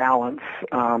be a balance.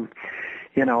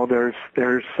 There's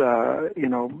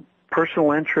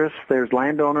personal interests, there's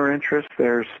landowner interests,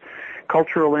 there's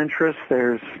cultural interests,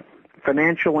 there's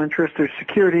financial interests, there's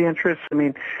security interests.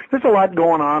 There's a lot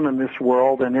going on in this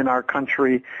world and in our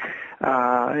country.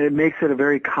 It makes it a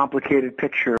very complicated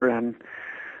picture, and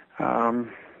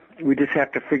we just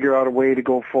have to figure out a way to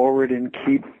go forward and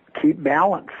keep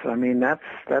balance.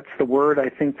 That's the word I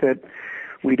think that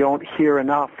we don't hear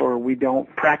enough, or we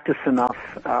don't practice enough,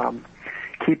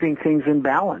 keeping things in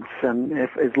balance. And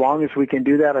as long as we can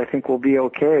do that, I think we'll be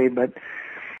okay. But,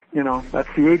 that's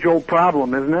the age-old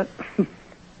problem, isn't it?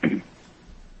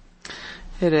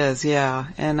 It is, yeah.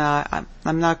 And I'm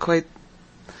not quite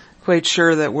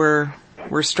sure that we're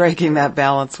we're striking that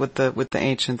balance with the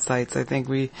ancient sites. I think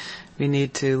we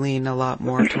need to lean a lot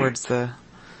more towards the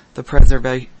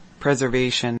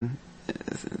preservation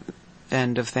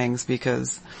end of things,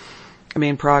 because I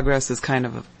mean, progress is kind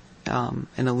of an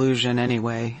illusion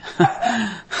anyway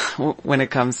when it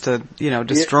comes to,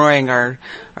 destroying our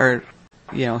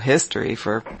history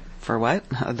for what?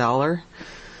 $1?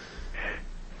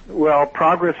 Well,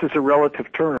 progress is a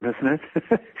relative term, isn't it?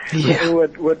 Yeah.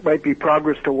 What might be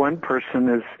progress to one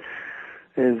person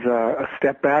is a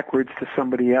step backwards to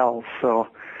somebody else. So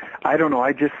I don't know.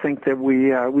 I just think that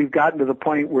we've gotten to the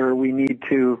point where we need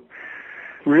to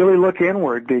really look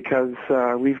inward, because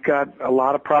we've got a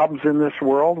lot of problems in this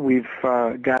world. We've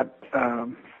got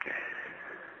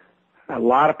a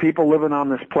lot of people living on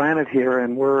this planet here,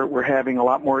 and we're having a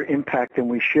lot more impact than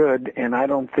we should, and I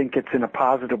don't think it's in a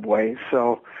positive way.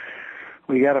 So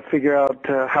we got to figure out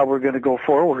how we're going to go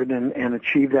forward and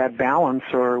achieve that balance,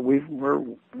 or we're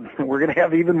going to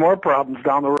have even more problems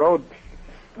down the road.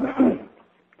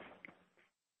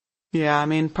 Yeah, I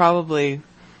mean, probably,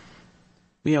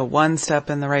 one step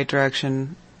in the right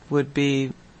direction would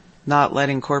be not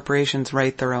letting corporations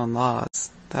write their own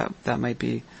laws. That might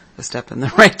be a step in the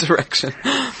right direction.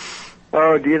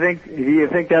 Oh, do you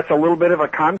think that's a little bit of a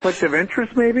conflict of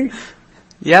interest, maybe?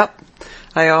 Yep.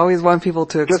 I always want people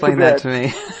to explain that to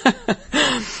me.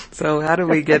 So how did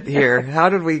we get here? How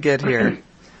did we get here?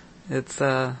 It's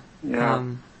a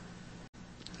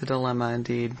dilemma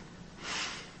indeed.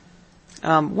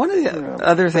 One of the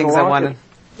other things I wanted...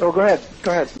 Oh, go ahead.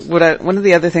 One of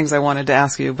the other things I wanted to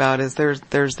ask you about is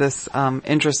there's this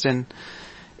interest in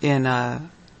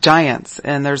giants,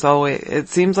 and it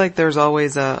seems like there's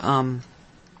always a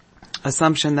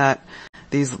assumption that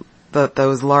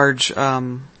those large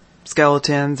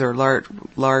skeletons or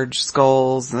large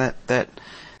skulls that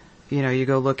you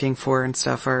go looking for and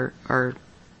stuff are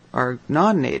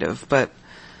non-native, but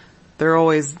they're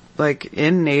always like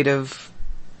in native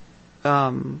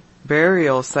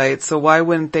burial sites, so why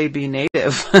wouldn't they be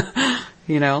native?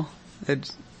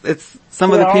 It's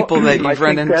some of the people that you've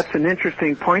run into. That's an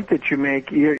interesting point that you make.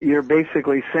 You're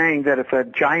basically saying that if a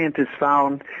giant is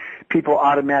found, people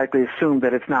automatically assume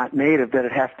that it's not native, that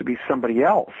it has to be somebody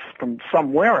else from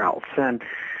somewhere else. And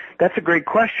that's a great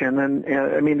question. And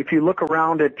I mean, if you look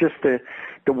around at just the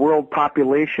world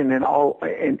population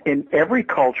in every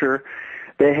culture,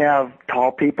 they have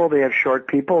tall people, they have short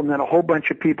people, and then a whole bunch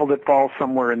of people that fall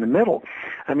somewhere in the middle.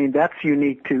 I mean, that's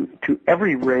unique to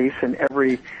every race and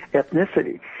every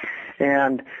ethnicity.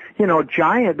 And,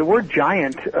 the word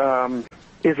giant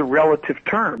is a relative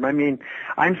term. I mean,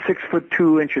 I'm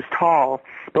 6'2" tall,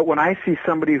 but when I see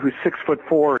somebody who's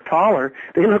 6'4" or taller,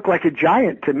 they look like a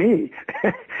giant to me.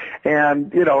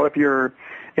 And, if you're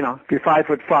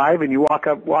 5'5" and you walk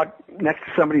next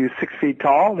to somebody who's 6 feet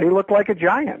tall, they look like a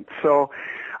giant. So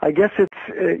I guess it's,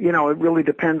 it really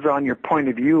depends on your point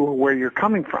of view or where you're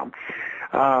coming from.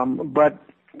 But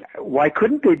why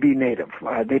couldn't they be native?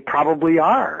 They probably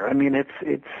are. I mean,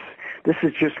 this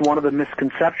is just one of the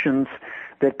misconceptions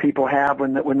that people have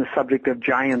when the subject of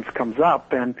giants comes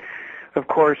up. And of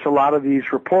course, a lot of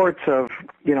these reports of,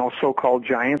 so-called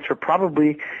giants are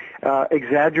probably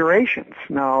exaggerations.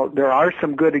 Now, there are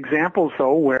some good examples,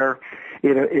 though, where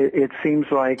it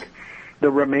seems like the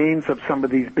remains of some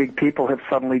of these big people have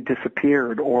suddenly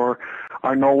disappeared or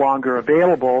are no longer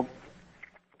available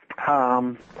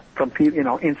from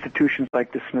institutions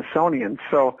like the Smithsonian.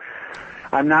 So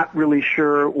I'm not really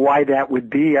sure why that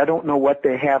would be. I don't know what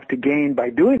they have to gain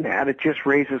by doing that. It just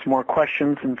raises more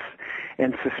questions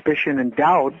and suspicion and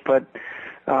doubt. But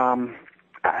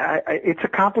it's a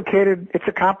complicated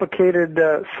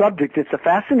subject. It's a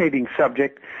fascinating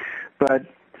subject, but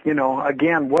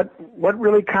again, what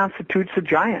really constitutes a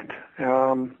giant?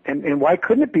 And why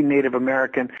couldn't it be Native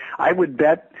American? I would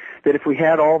bet that if we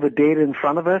had all the data in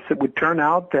front of us, it would turn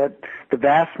out that the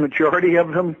vast majority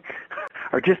of them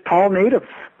are just tall natives.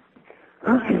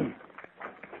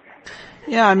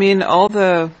 Yeah, I mean, all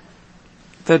the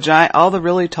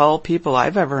really tall people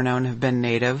I've ever known have been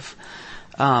native.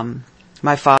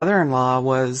 My father-in-law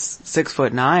was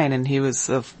 6'9", and he was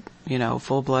a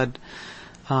full-blood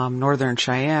Northern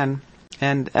Cheyenne.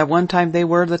 And at one time they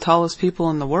were the tallest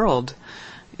people in the world,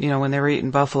 when they were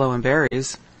eating buffalo and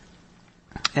berries.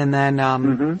 And then,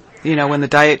 when the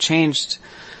diet changed,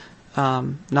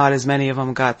 not as many of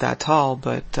them got that tall,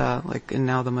 but, and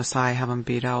now the Maasai have them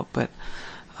beat out. But,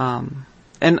 and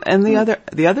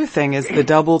the other thing is the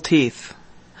double teeth.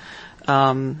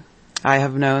 I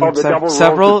have known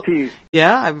several,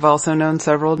 yeah, I've also known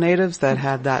several natives that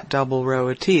had that double row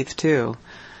of teeth too.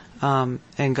 And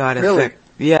got it really? fixed.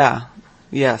 Yeah.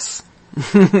 Yes.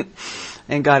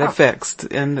 and got it fixed.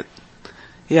 And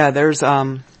yeah, there's,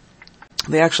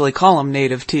 they actually call them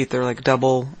native teeth. They're like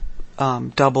double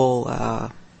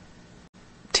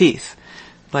teeth.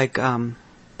 Like,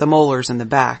 the molars in the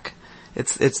back.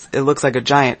 It looks like a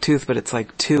giant tooth, but it's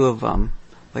like two of them,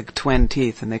 like twin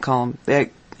teeth, and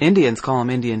Indians call them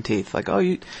Indian teeth. Like, oh,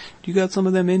 you got some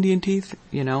of them Indian teeth,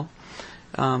 you know?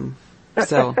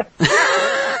 So,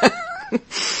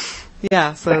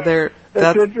 yeah, so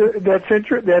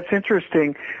that's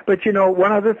interesting. But you know,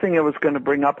 one other thing I was going to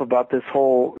bring up about this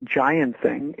whole giant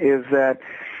thing is that,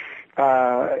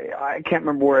 I can't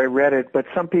remember where I read it, but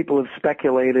some people have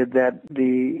speculated that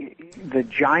the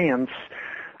giants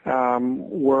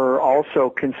were also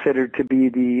considered to be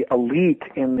the elite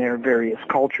in their various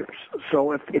cultures.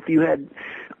 So if you had,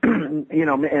 you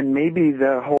know, and maybe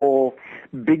the whole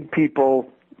big people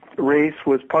race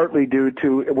was partly due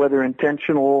to whether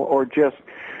intentional or just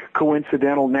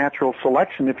coincidental natural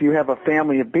selection. If you have a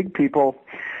family of big people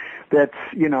that's,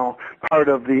 you know, part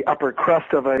of the upper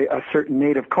crust of a certain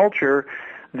native culture,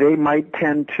 they might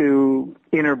tend to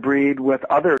interbreed with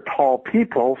other tall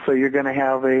people, so you're going to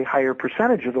have a higher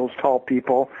percentage of those tall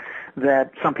people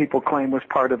that some people claim was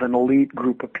part of an elite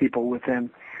group of people within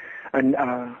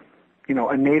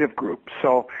a native group.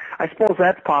 So I suppose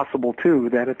that's possible too,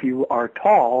 that if you are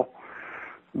tall,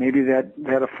 maybe that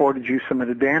afforded you some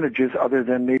advantages other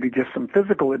than maybe just some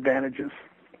physical advantages.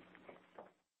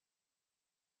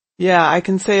 Yeah, I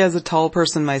can say as a tall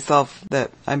person myself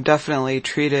that I'm definitely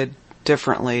treated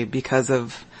differently because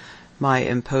of my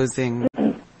imposing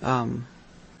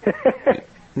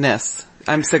ness.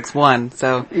 I'm 6'1",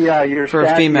 so yeah, for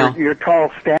a female, your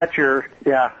tall stature,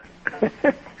 yeah.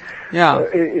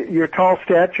 Yeah. Your tall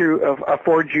stature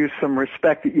affords you some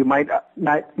respect that you might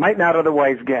not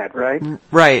otherwise get, right?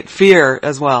 Right. Fear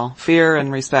as well. Fear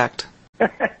and respect.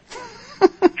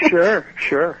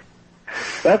 Sure.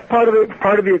 That's part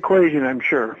of the equation, I'm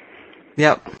sure.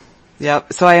 Yep.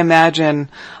 So I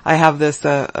have this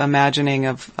imagining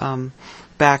of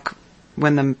back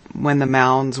when the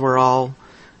mounds were all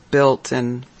built,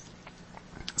 and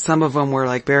some of them were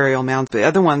like burial mounds, but the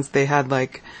other ones they had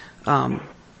like a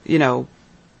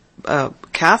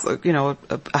castle,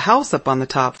 a house up on the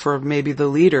top for maybe the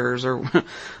leaders,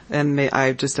 and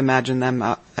I just imagine them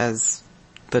as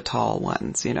the tall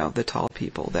ones, the tall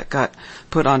people that got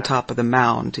put on top of the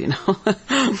mound,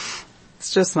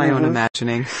 It's just my own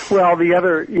imagining. Well, the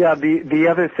other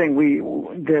thing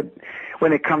that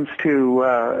when it comes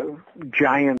to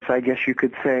giants, I guess you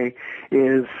could say,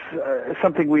 is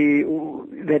something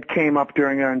that came up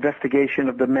during our investigation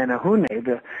of the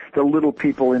Menehune, the little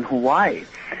people in Hawaii,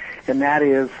 and that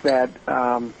is that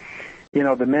the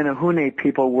Menehune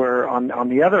people were on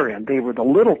the other end. They were the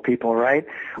little people, right?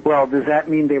 Well, does that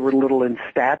mean they were little in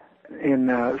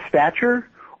stature,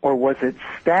 or was it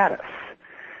status?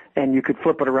 And you could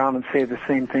flip it around and say the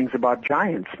same things about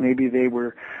giants. Maybe they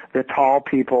were the tall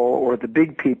people or the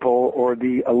big people or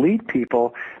the elite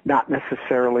people, not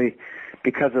necessarily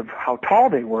because of how tall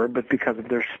they were, but because of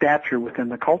their stature within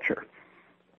the culture.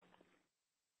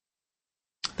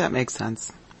 That makes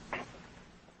sense.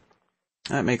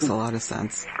 That makes a lot of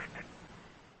sense.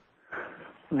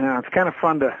 Yeah, it's kind of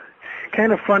fun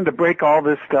to break all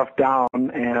this stuff down,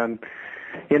 and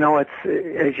it's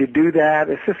as you do that,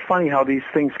 it's just funny how these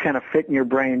things kind of fit in your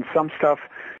brain. Some stuff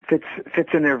fits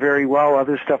in there very well,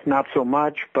 other stuff not so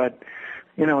much. But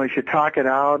as you talk it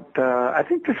out, I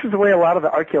think this is the way a lot of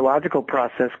the archaeological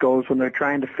process goes when they're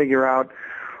trying to figure out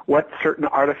what certain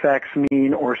artifacts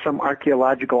mean or some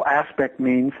archaeological aspect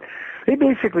means. They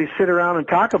basically sit around and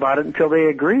talk about it until they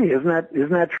agree. Isn't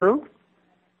that true?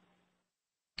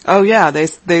 Oh yeah, they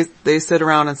sit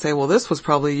around and say, well, this was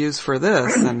probably used for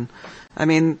this, and I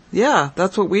mean, yeah,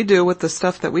 that's what we do with the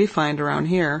stuff that we find around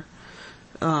here.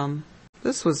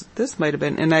 This might have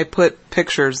been, and I put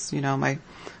pictures. My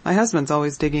husband's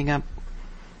always digging up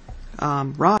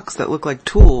rocks that look like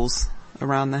tools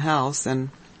around the house,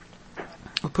 and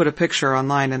I'll put a picture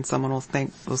online, and someone will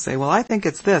say, well, I think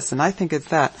it's this, and I think it's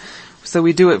that. So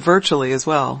we do it virtually as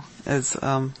well as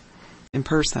in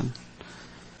person.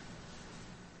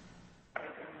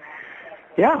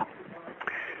 Yeah.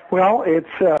 Well, it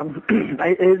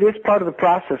is part of the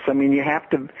process. I mean, you have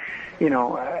to,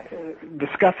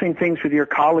 discussing things with your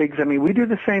colleagues. I mean, we do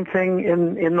the same thing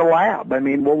in the lab. I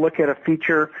mean, we'll look at a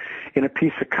feature in a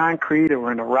piece of concrete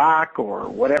or in a rock or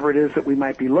whatever it is that we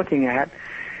might be looking at,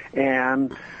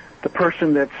 and the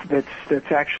person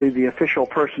that's actually the official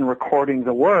person recording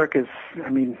the work is, I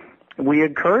mean, we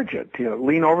encourage it.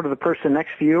 Lean over to the person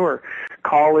next to you or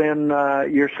call in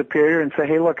your superior and say,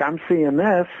 hey, look, I'm seeing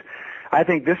this. I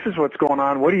think this is what's going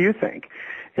on. What do you think?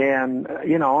 And,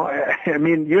 I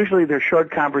mean, usually they're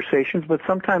short conversations, but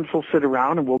sometimes we'll sit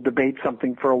around and we'll debate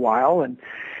something for a while, and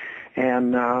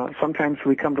sometimes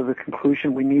we come to the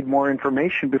conclusion we need more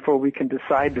information before we can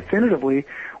decide definitively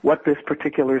what this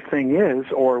particular thing is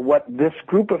or what this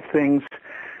group of things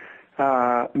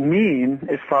mean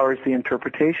as far as the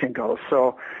interpretation goes.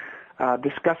 So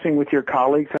discussing with your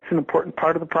colleagues, that's an important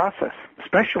part of the process,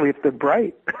 especially if they're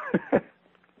bright.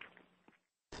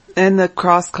 And the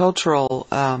cross-cultural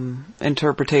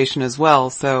interpretation as well.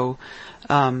 So,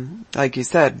 like you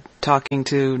said, talking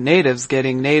to natives,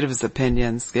 getting natives'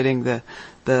 opinions, getting the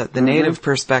native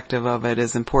perspective of it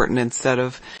is important instead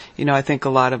of, I think a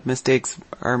lot of mistakes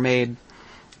are made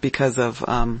because of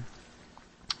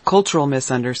cultural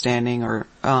misunderstanding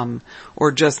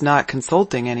or just not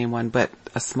consulting anyone but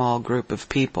a small group of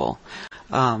people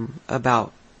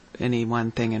about any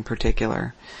one thing in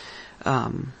particular.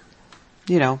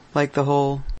 Like the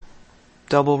whole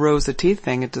double rows of teeth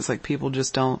thing, it's just like people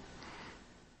just don't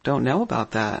know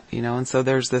about that, and so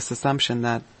there's this assumption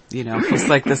that, it's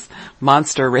like this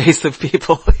monster race of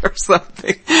people or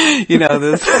something,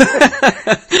 this,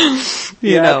 it's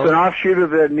an offshoot of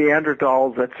the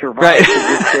Neanderthals that survived.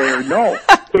 Right. No,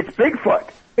 it's Bigfoot.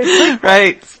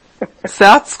 Right.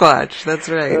 Sasquatch, that's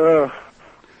right.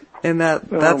 And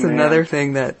that's another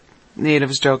thing that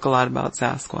natives joke a lot about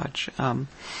Sasquatch.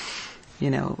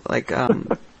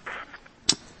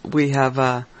 We have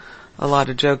a lot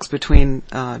of jokes between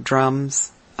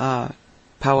drums,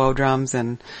 powwow drums,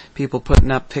 and people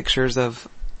putting up pictures of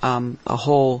a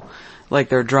whole, like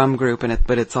their drum group,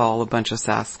 but it's all a bunch of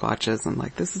Sasquatches, and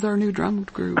like, this is our new drum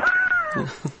group.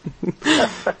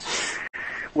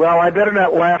 Well, I better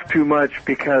not laugh too much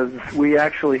because we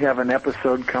actually have an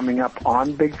episode coming up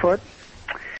on Bigfoot.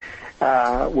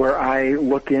 Where I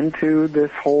look into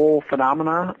this whole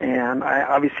phenomena, and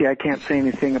I can't say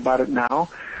anything about it now,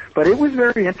 but it was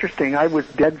very interesting. I was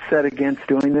dead set against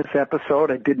doing this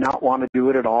episode. I did not want to do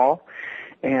it at all,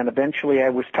 and eventually I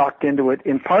was talked into it,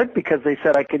 in part because they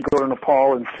said I could go to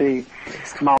Nepal and see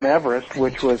Mount Everest,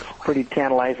 which was pretty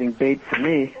tantalizing bait for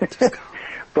me.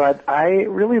 But I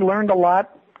really learned a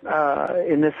lot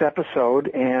in this episode,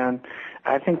 and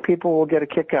I think people will get a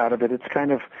kick out of it. It's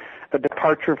kind of a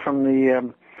departure from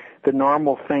the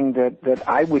normal thing that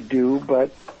I would do,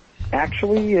 but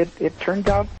actually it turned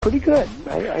out pretty good.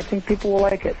 I think people will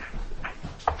like it.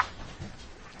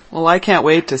 Well, I can't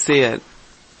wait to see it.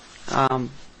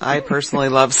 I personally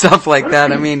love stuff like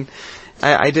that. I mean,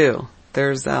 I do.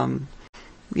 There's, an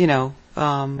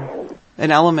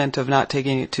element of not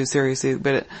taking it too seriously,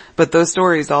 but those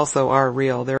stories also are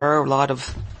real. There are a lot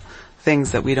of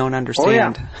things that we don't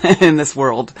understand in this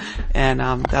world, and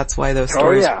that's why those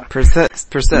stories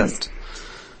persist.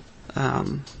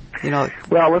 Well,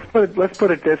 let's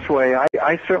put it this way.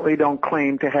 I certainly don't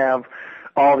claim to have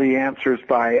all the answers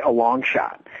by a long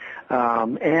shot,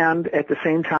 and at the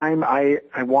same time, I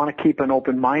want to keep an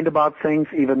open mind about things,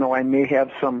 even though I may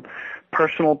have some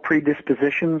personal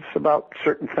predispositions about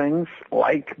certain things,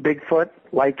 like Bigfoot,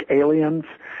 like aliens.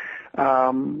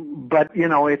 But,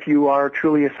 if you are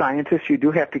truly a scientist, you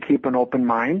do have to keep an open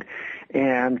mind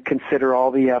and consider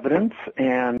all the evidence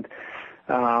and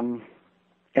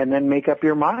then make up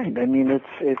your mind. I mean,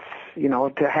 it's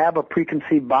to have a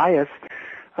preconceived bias,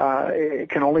 it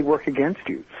can only work against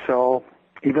you. So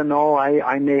even though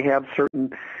I may have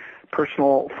certain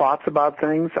personal thoughts about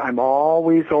things, I'm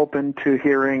always open to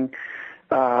hearing,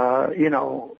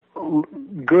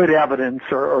 good evidence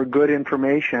or good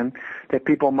information that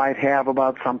people might have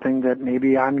about something that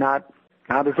maybe I'm not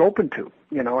as open to,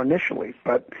 initially.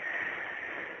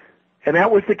 And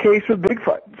that was the case with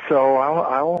Bigfoot. So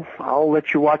I'll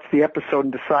let you watch the episode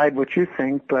and decide what you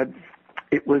think. But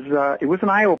it was an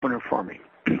eye opener for me.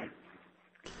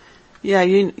 Yeah,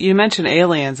 you mentioned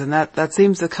aliens, and that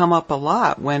seems to come up a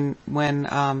lot when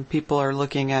people are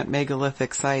looking at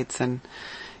megalithic sites. And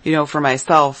for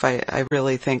myself, I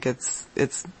really think it's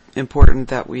important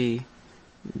that we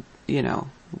know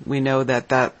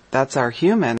that's our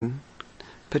human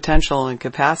potential and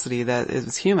capacity, that it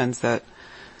was humans that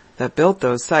built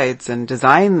those sites and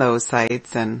designed those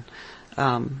sites. And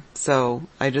so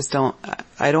I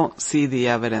don't see the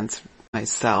evidence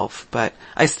myself, but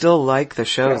I still like the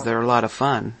shows. Yeah. They're a lot of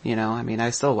fun, I mean, I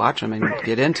still watch them and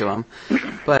get into them,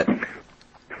 but.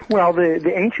 Well,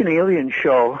 the Ancient Alien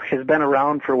show has been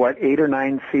around for 8 or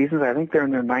 9 seasons. I think they're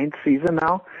in their 9th season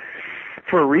now,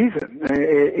 for a reason.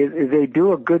 They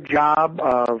do a good job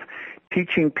of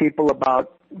teaching people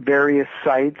about various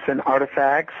sites and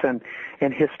artifacts and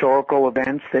historical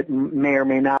events that may or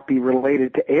may not be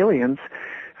related to aliens.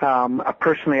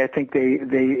 Personally, I think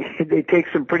they take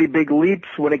some pretty big leaps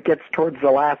when it gets towards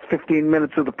the last 15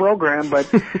 minutes of the program, but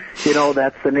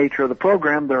that's the nature of the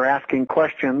program. They're asking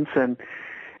questions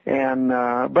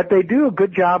but they do a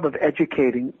good job of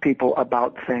educating people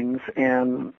about things,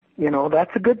 and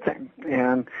that's a good thing.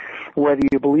 And whether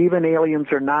you believe in aliens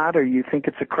or not, or you think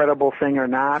it's a credible thing or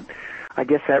not, I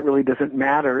guess that really doesn't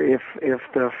matter if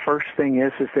the first thing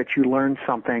is that you learn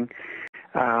something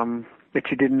that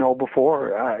you didn't know before.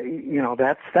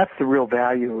 That's the real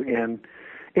value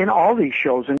in all these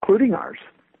shows, including ours.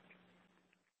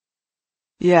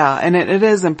 Yeah, and it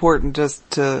is important just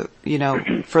to,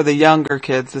 for the younger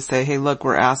kids to say, hey, look,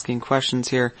 we're asking questions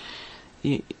here.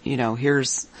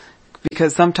 Here's,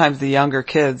 because sometimes the younger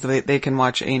kids, they can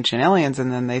watch Ancient Aliens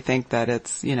and then they think that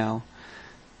it's,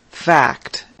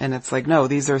 fact. And it's like, no,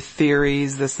 these are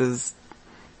theories. This is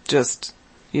just,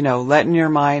 letting your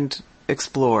mind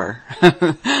explore.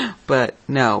 But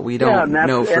no, we don't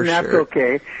know for sure. And that's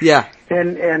okay. Yeah.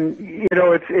 And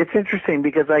it's interesting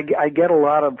because I get a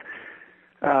lot of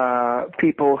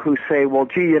people who say, well,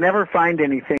 gee, you never find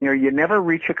anything or you never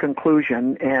reach a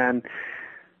conclusion. And,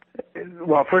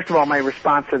 well, first of all, my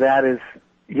response to that is,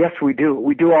 yes, we do.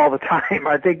 We do all the time.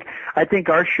 I think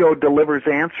our show delivers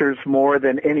answers more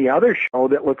than any other show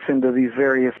that looks into these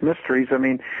various mysteries. I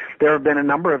mean, there have been a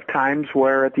number of times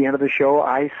where at the end of the show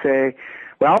I say,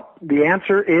 well, the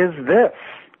answer is this,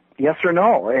 yes or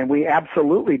no, and we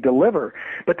absolutely deliver.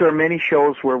 But there are many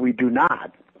shows where we do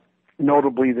not,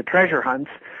 notably the treasure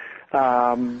hunts.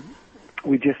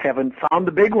 We just haven't found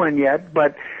the big one yet,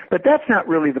 but that's not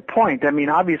really the point. I mean,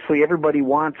 obviously everybody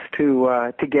wants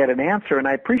to get an answer, and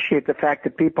I appreciate the fact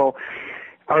that people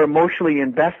are emotionally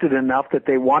invested enough that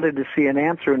they wanted to see an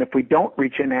answer, and if we don't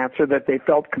reach an answer, that they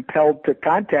felt compelled to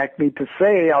contact me to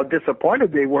say how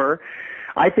disappointed they were.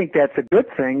 I think that's a good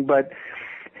thing, but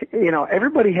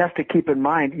everybody has to keep in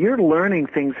mind, you're learning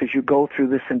things as you go through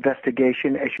this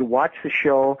investigation, as you watch the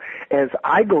show. As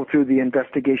I go through the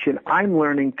investigation, I'm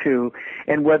learning too.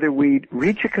 And whether we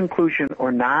reach a conclusion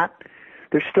or not,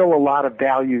 there's still a lot of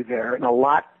value there and a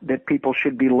lot that people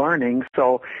should be learning.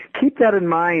 So keep that in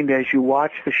mind as you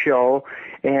watch the show.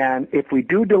 And if we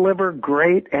do deliver,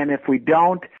 great. And if we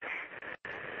don't,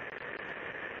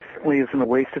 it really isn't a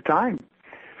waste of time.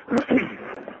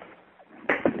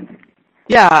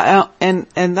 Yeah, and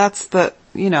that's the,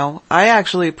 I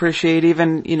actually appreciate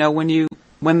even,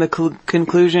 when the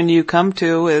conclusion you come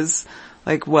to is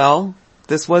like, well,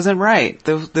 this wasn't right.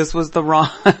 This was the wrong,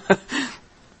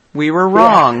 we were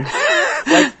wrong.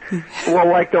 Yeah.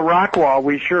 like the rock wall,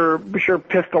 we sure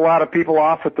pissed a lot of people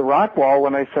off at the rock wall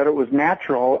when I said it was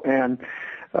natural, and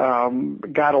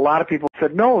got a lot of people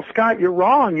said, no, Scott, you're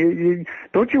wrong. You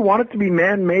don't you want it to be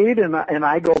man-made? And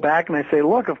I go back and I say,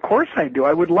 look, of course I do.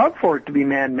 I would love for it to be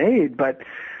man-made, but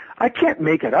I can't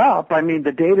make it up. I mean,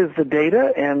 the data is the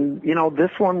data, and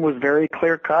this one was very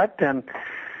clear-cut, and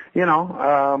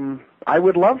I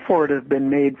would love for it to have been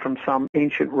made from some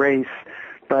ancient race,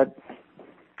 but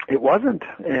it wasn't,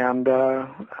 and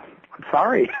I'm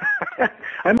sorry.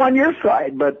 I'm on your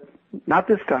side, but not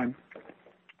this time.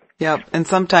 Yep, and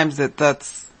sometimes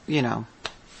that's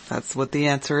what the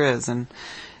answer is. And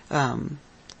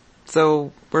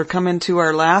so we're coming to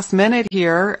our last minute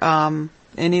here.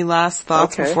 Any last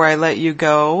thoughts before I let you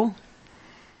go?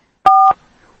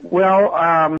 Well,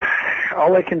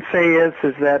 all I can say is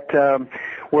that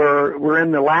we're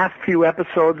in the last few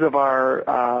episodes of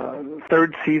our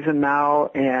third season now,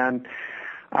 and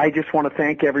I just want to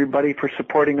thank everybody for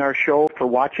supporting our show, for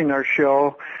watching our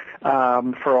show.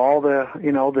 For all the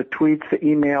tweets, the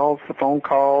emails, the phone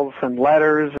calls, and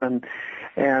letters, and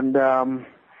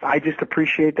I just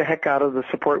appreciate the heck out of the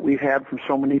support we've had from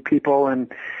so many people.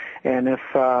 And if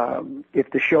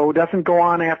the show doesn't go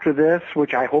on after this,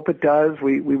 which I hope it does,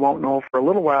 we won't know for a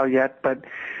little while yet. But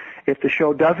if the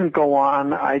show doesn't go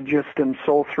on, I just am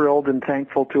so thrilled and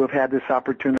thankful to have had this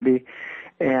opportunity.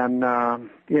 And,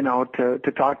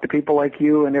 to talk to people like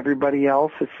you and everybody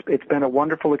else, it's been a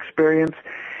wonderful experience.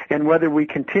 And whether we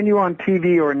continue on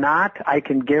TV or not, I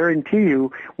can guarantee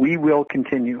you we will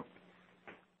continue.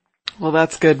 Well,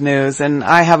 that's good news. And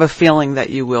I have a feeling that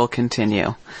you will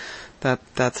continue.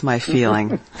 That's my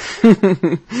feeling.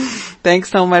 Thanks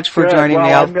so much for joining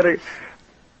me.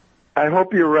 I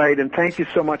hope you're right, and thank you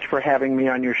so much for having me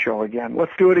on your show again.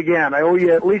 Let's do it again. I owe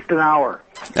you at least an hour.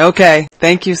 Okay.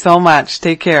 Thank you so much.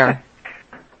 Take care.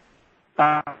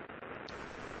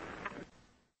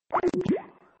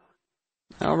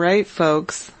 All right,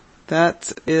 folks.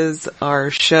 That is our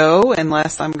show,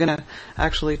 unless I'm going to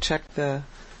actually check the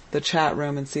chat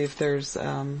room and see if there's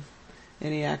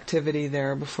any activity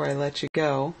there before I let you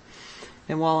go.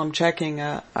 And while I'm checking,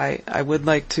 I would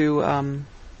like to,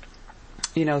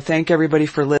 thank everybody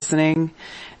for listening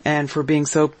and for being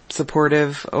so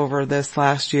supportive over this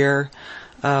last year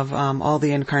of all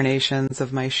the incarnations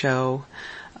of my show.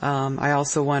 I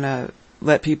also want to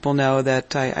let people know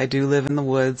that I do live in the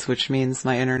woods, which means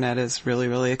my internet is really,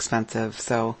 really expensive.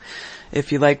 So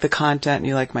if you like the content and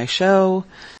you like my show,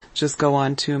 just go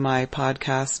on to my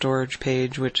podcast storage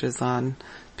page, which is on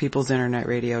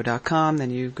peoplesinternetradio.com. Then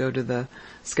you go to the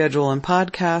schedule and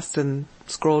podcast and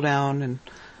scroll down and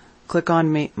click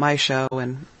on my show,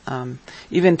 and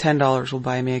even $10 will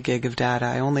buy me a gig of data.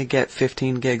 I only get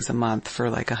 15 gigs a month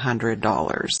for like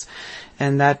 $100.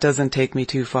 And that doesn't take me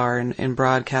too far in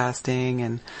broadcasting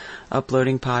and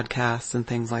uploading podcasts and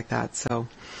things like that. So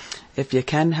if you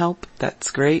can help,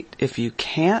 that's great. If you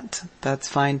can't, that's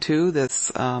fine too. This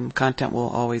content will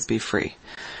always be free.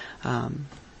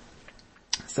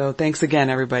 So thanks again,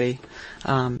 everybody.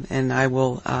 And I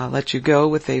will let you go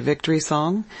with a victory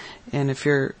song. And if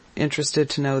you're interested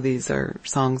to know, these are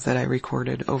songs that I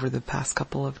recorded over the past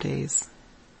couple of days.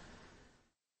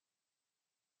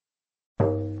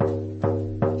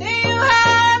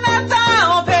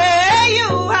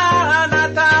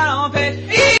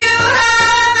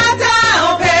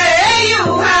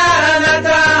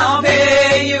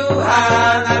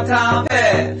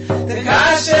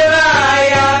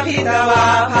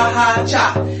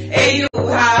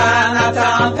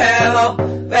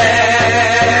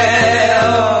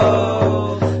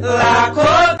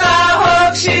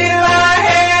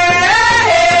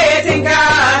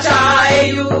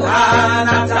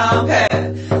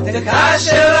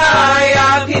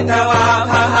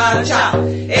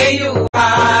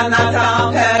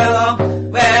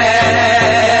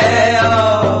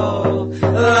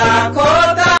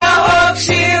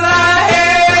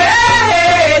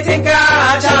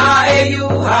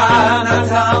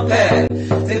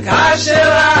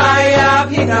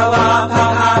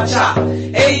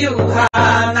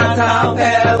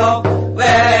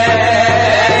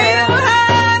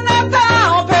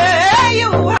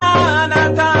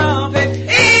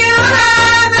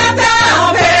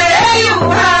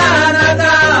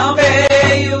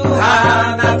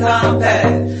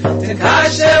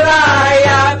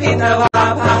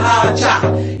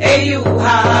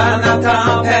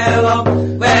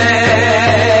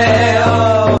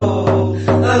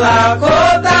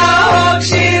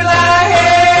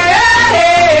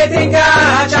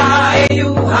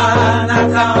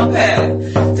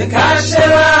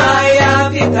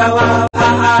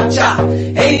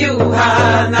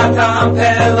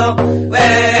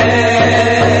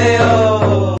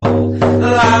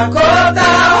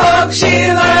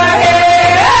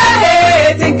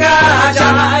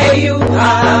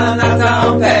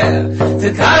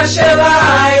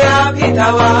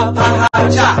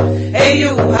 Hey,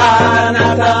 you,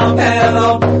 Hana,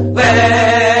 Tampelo,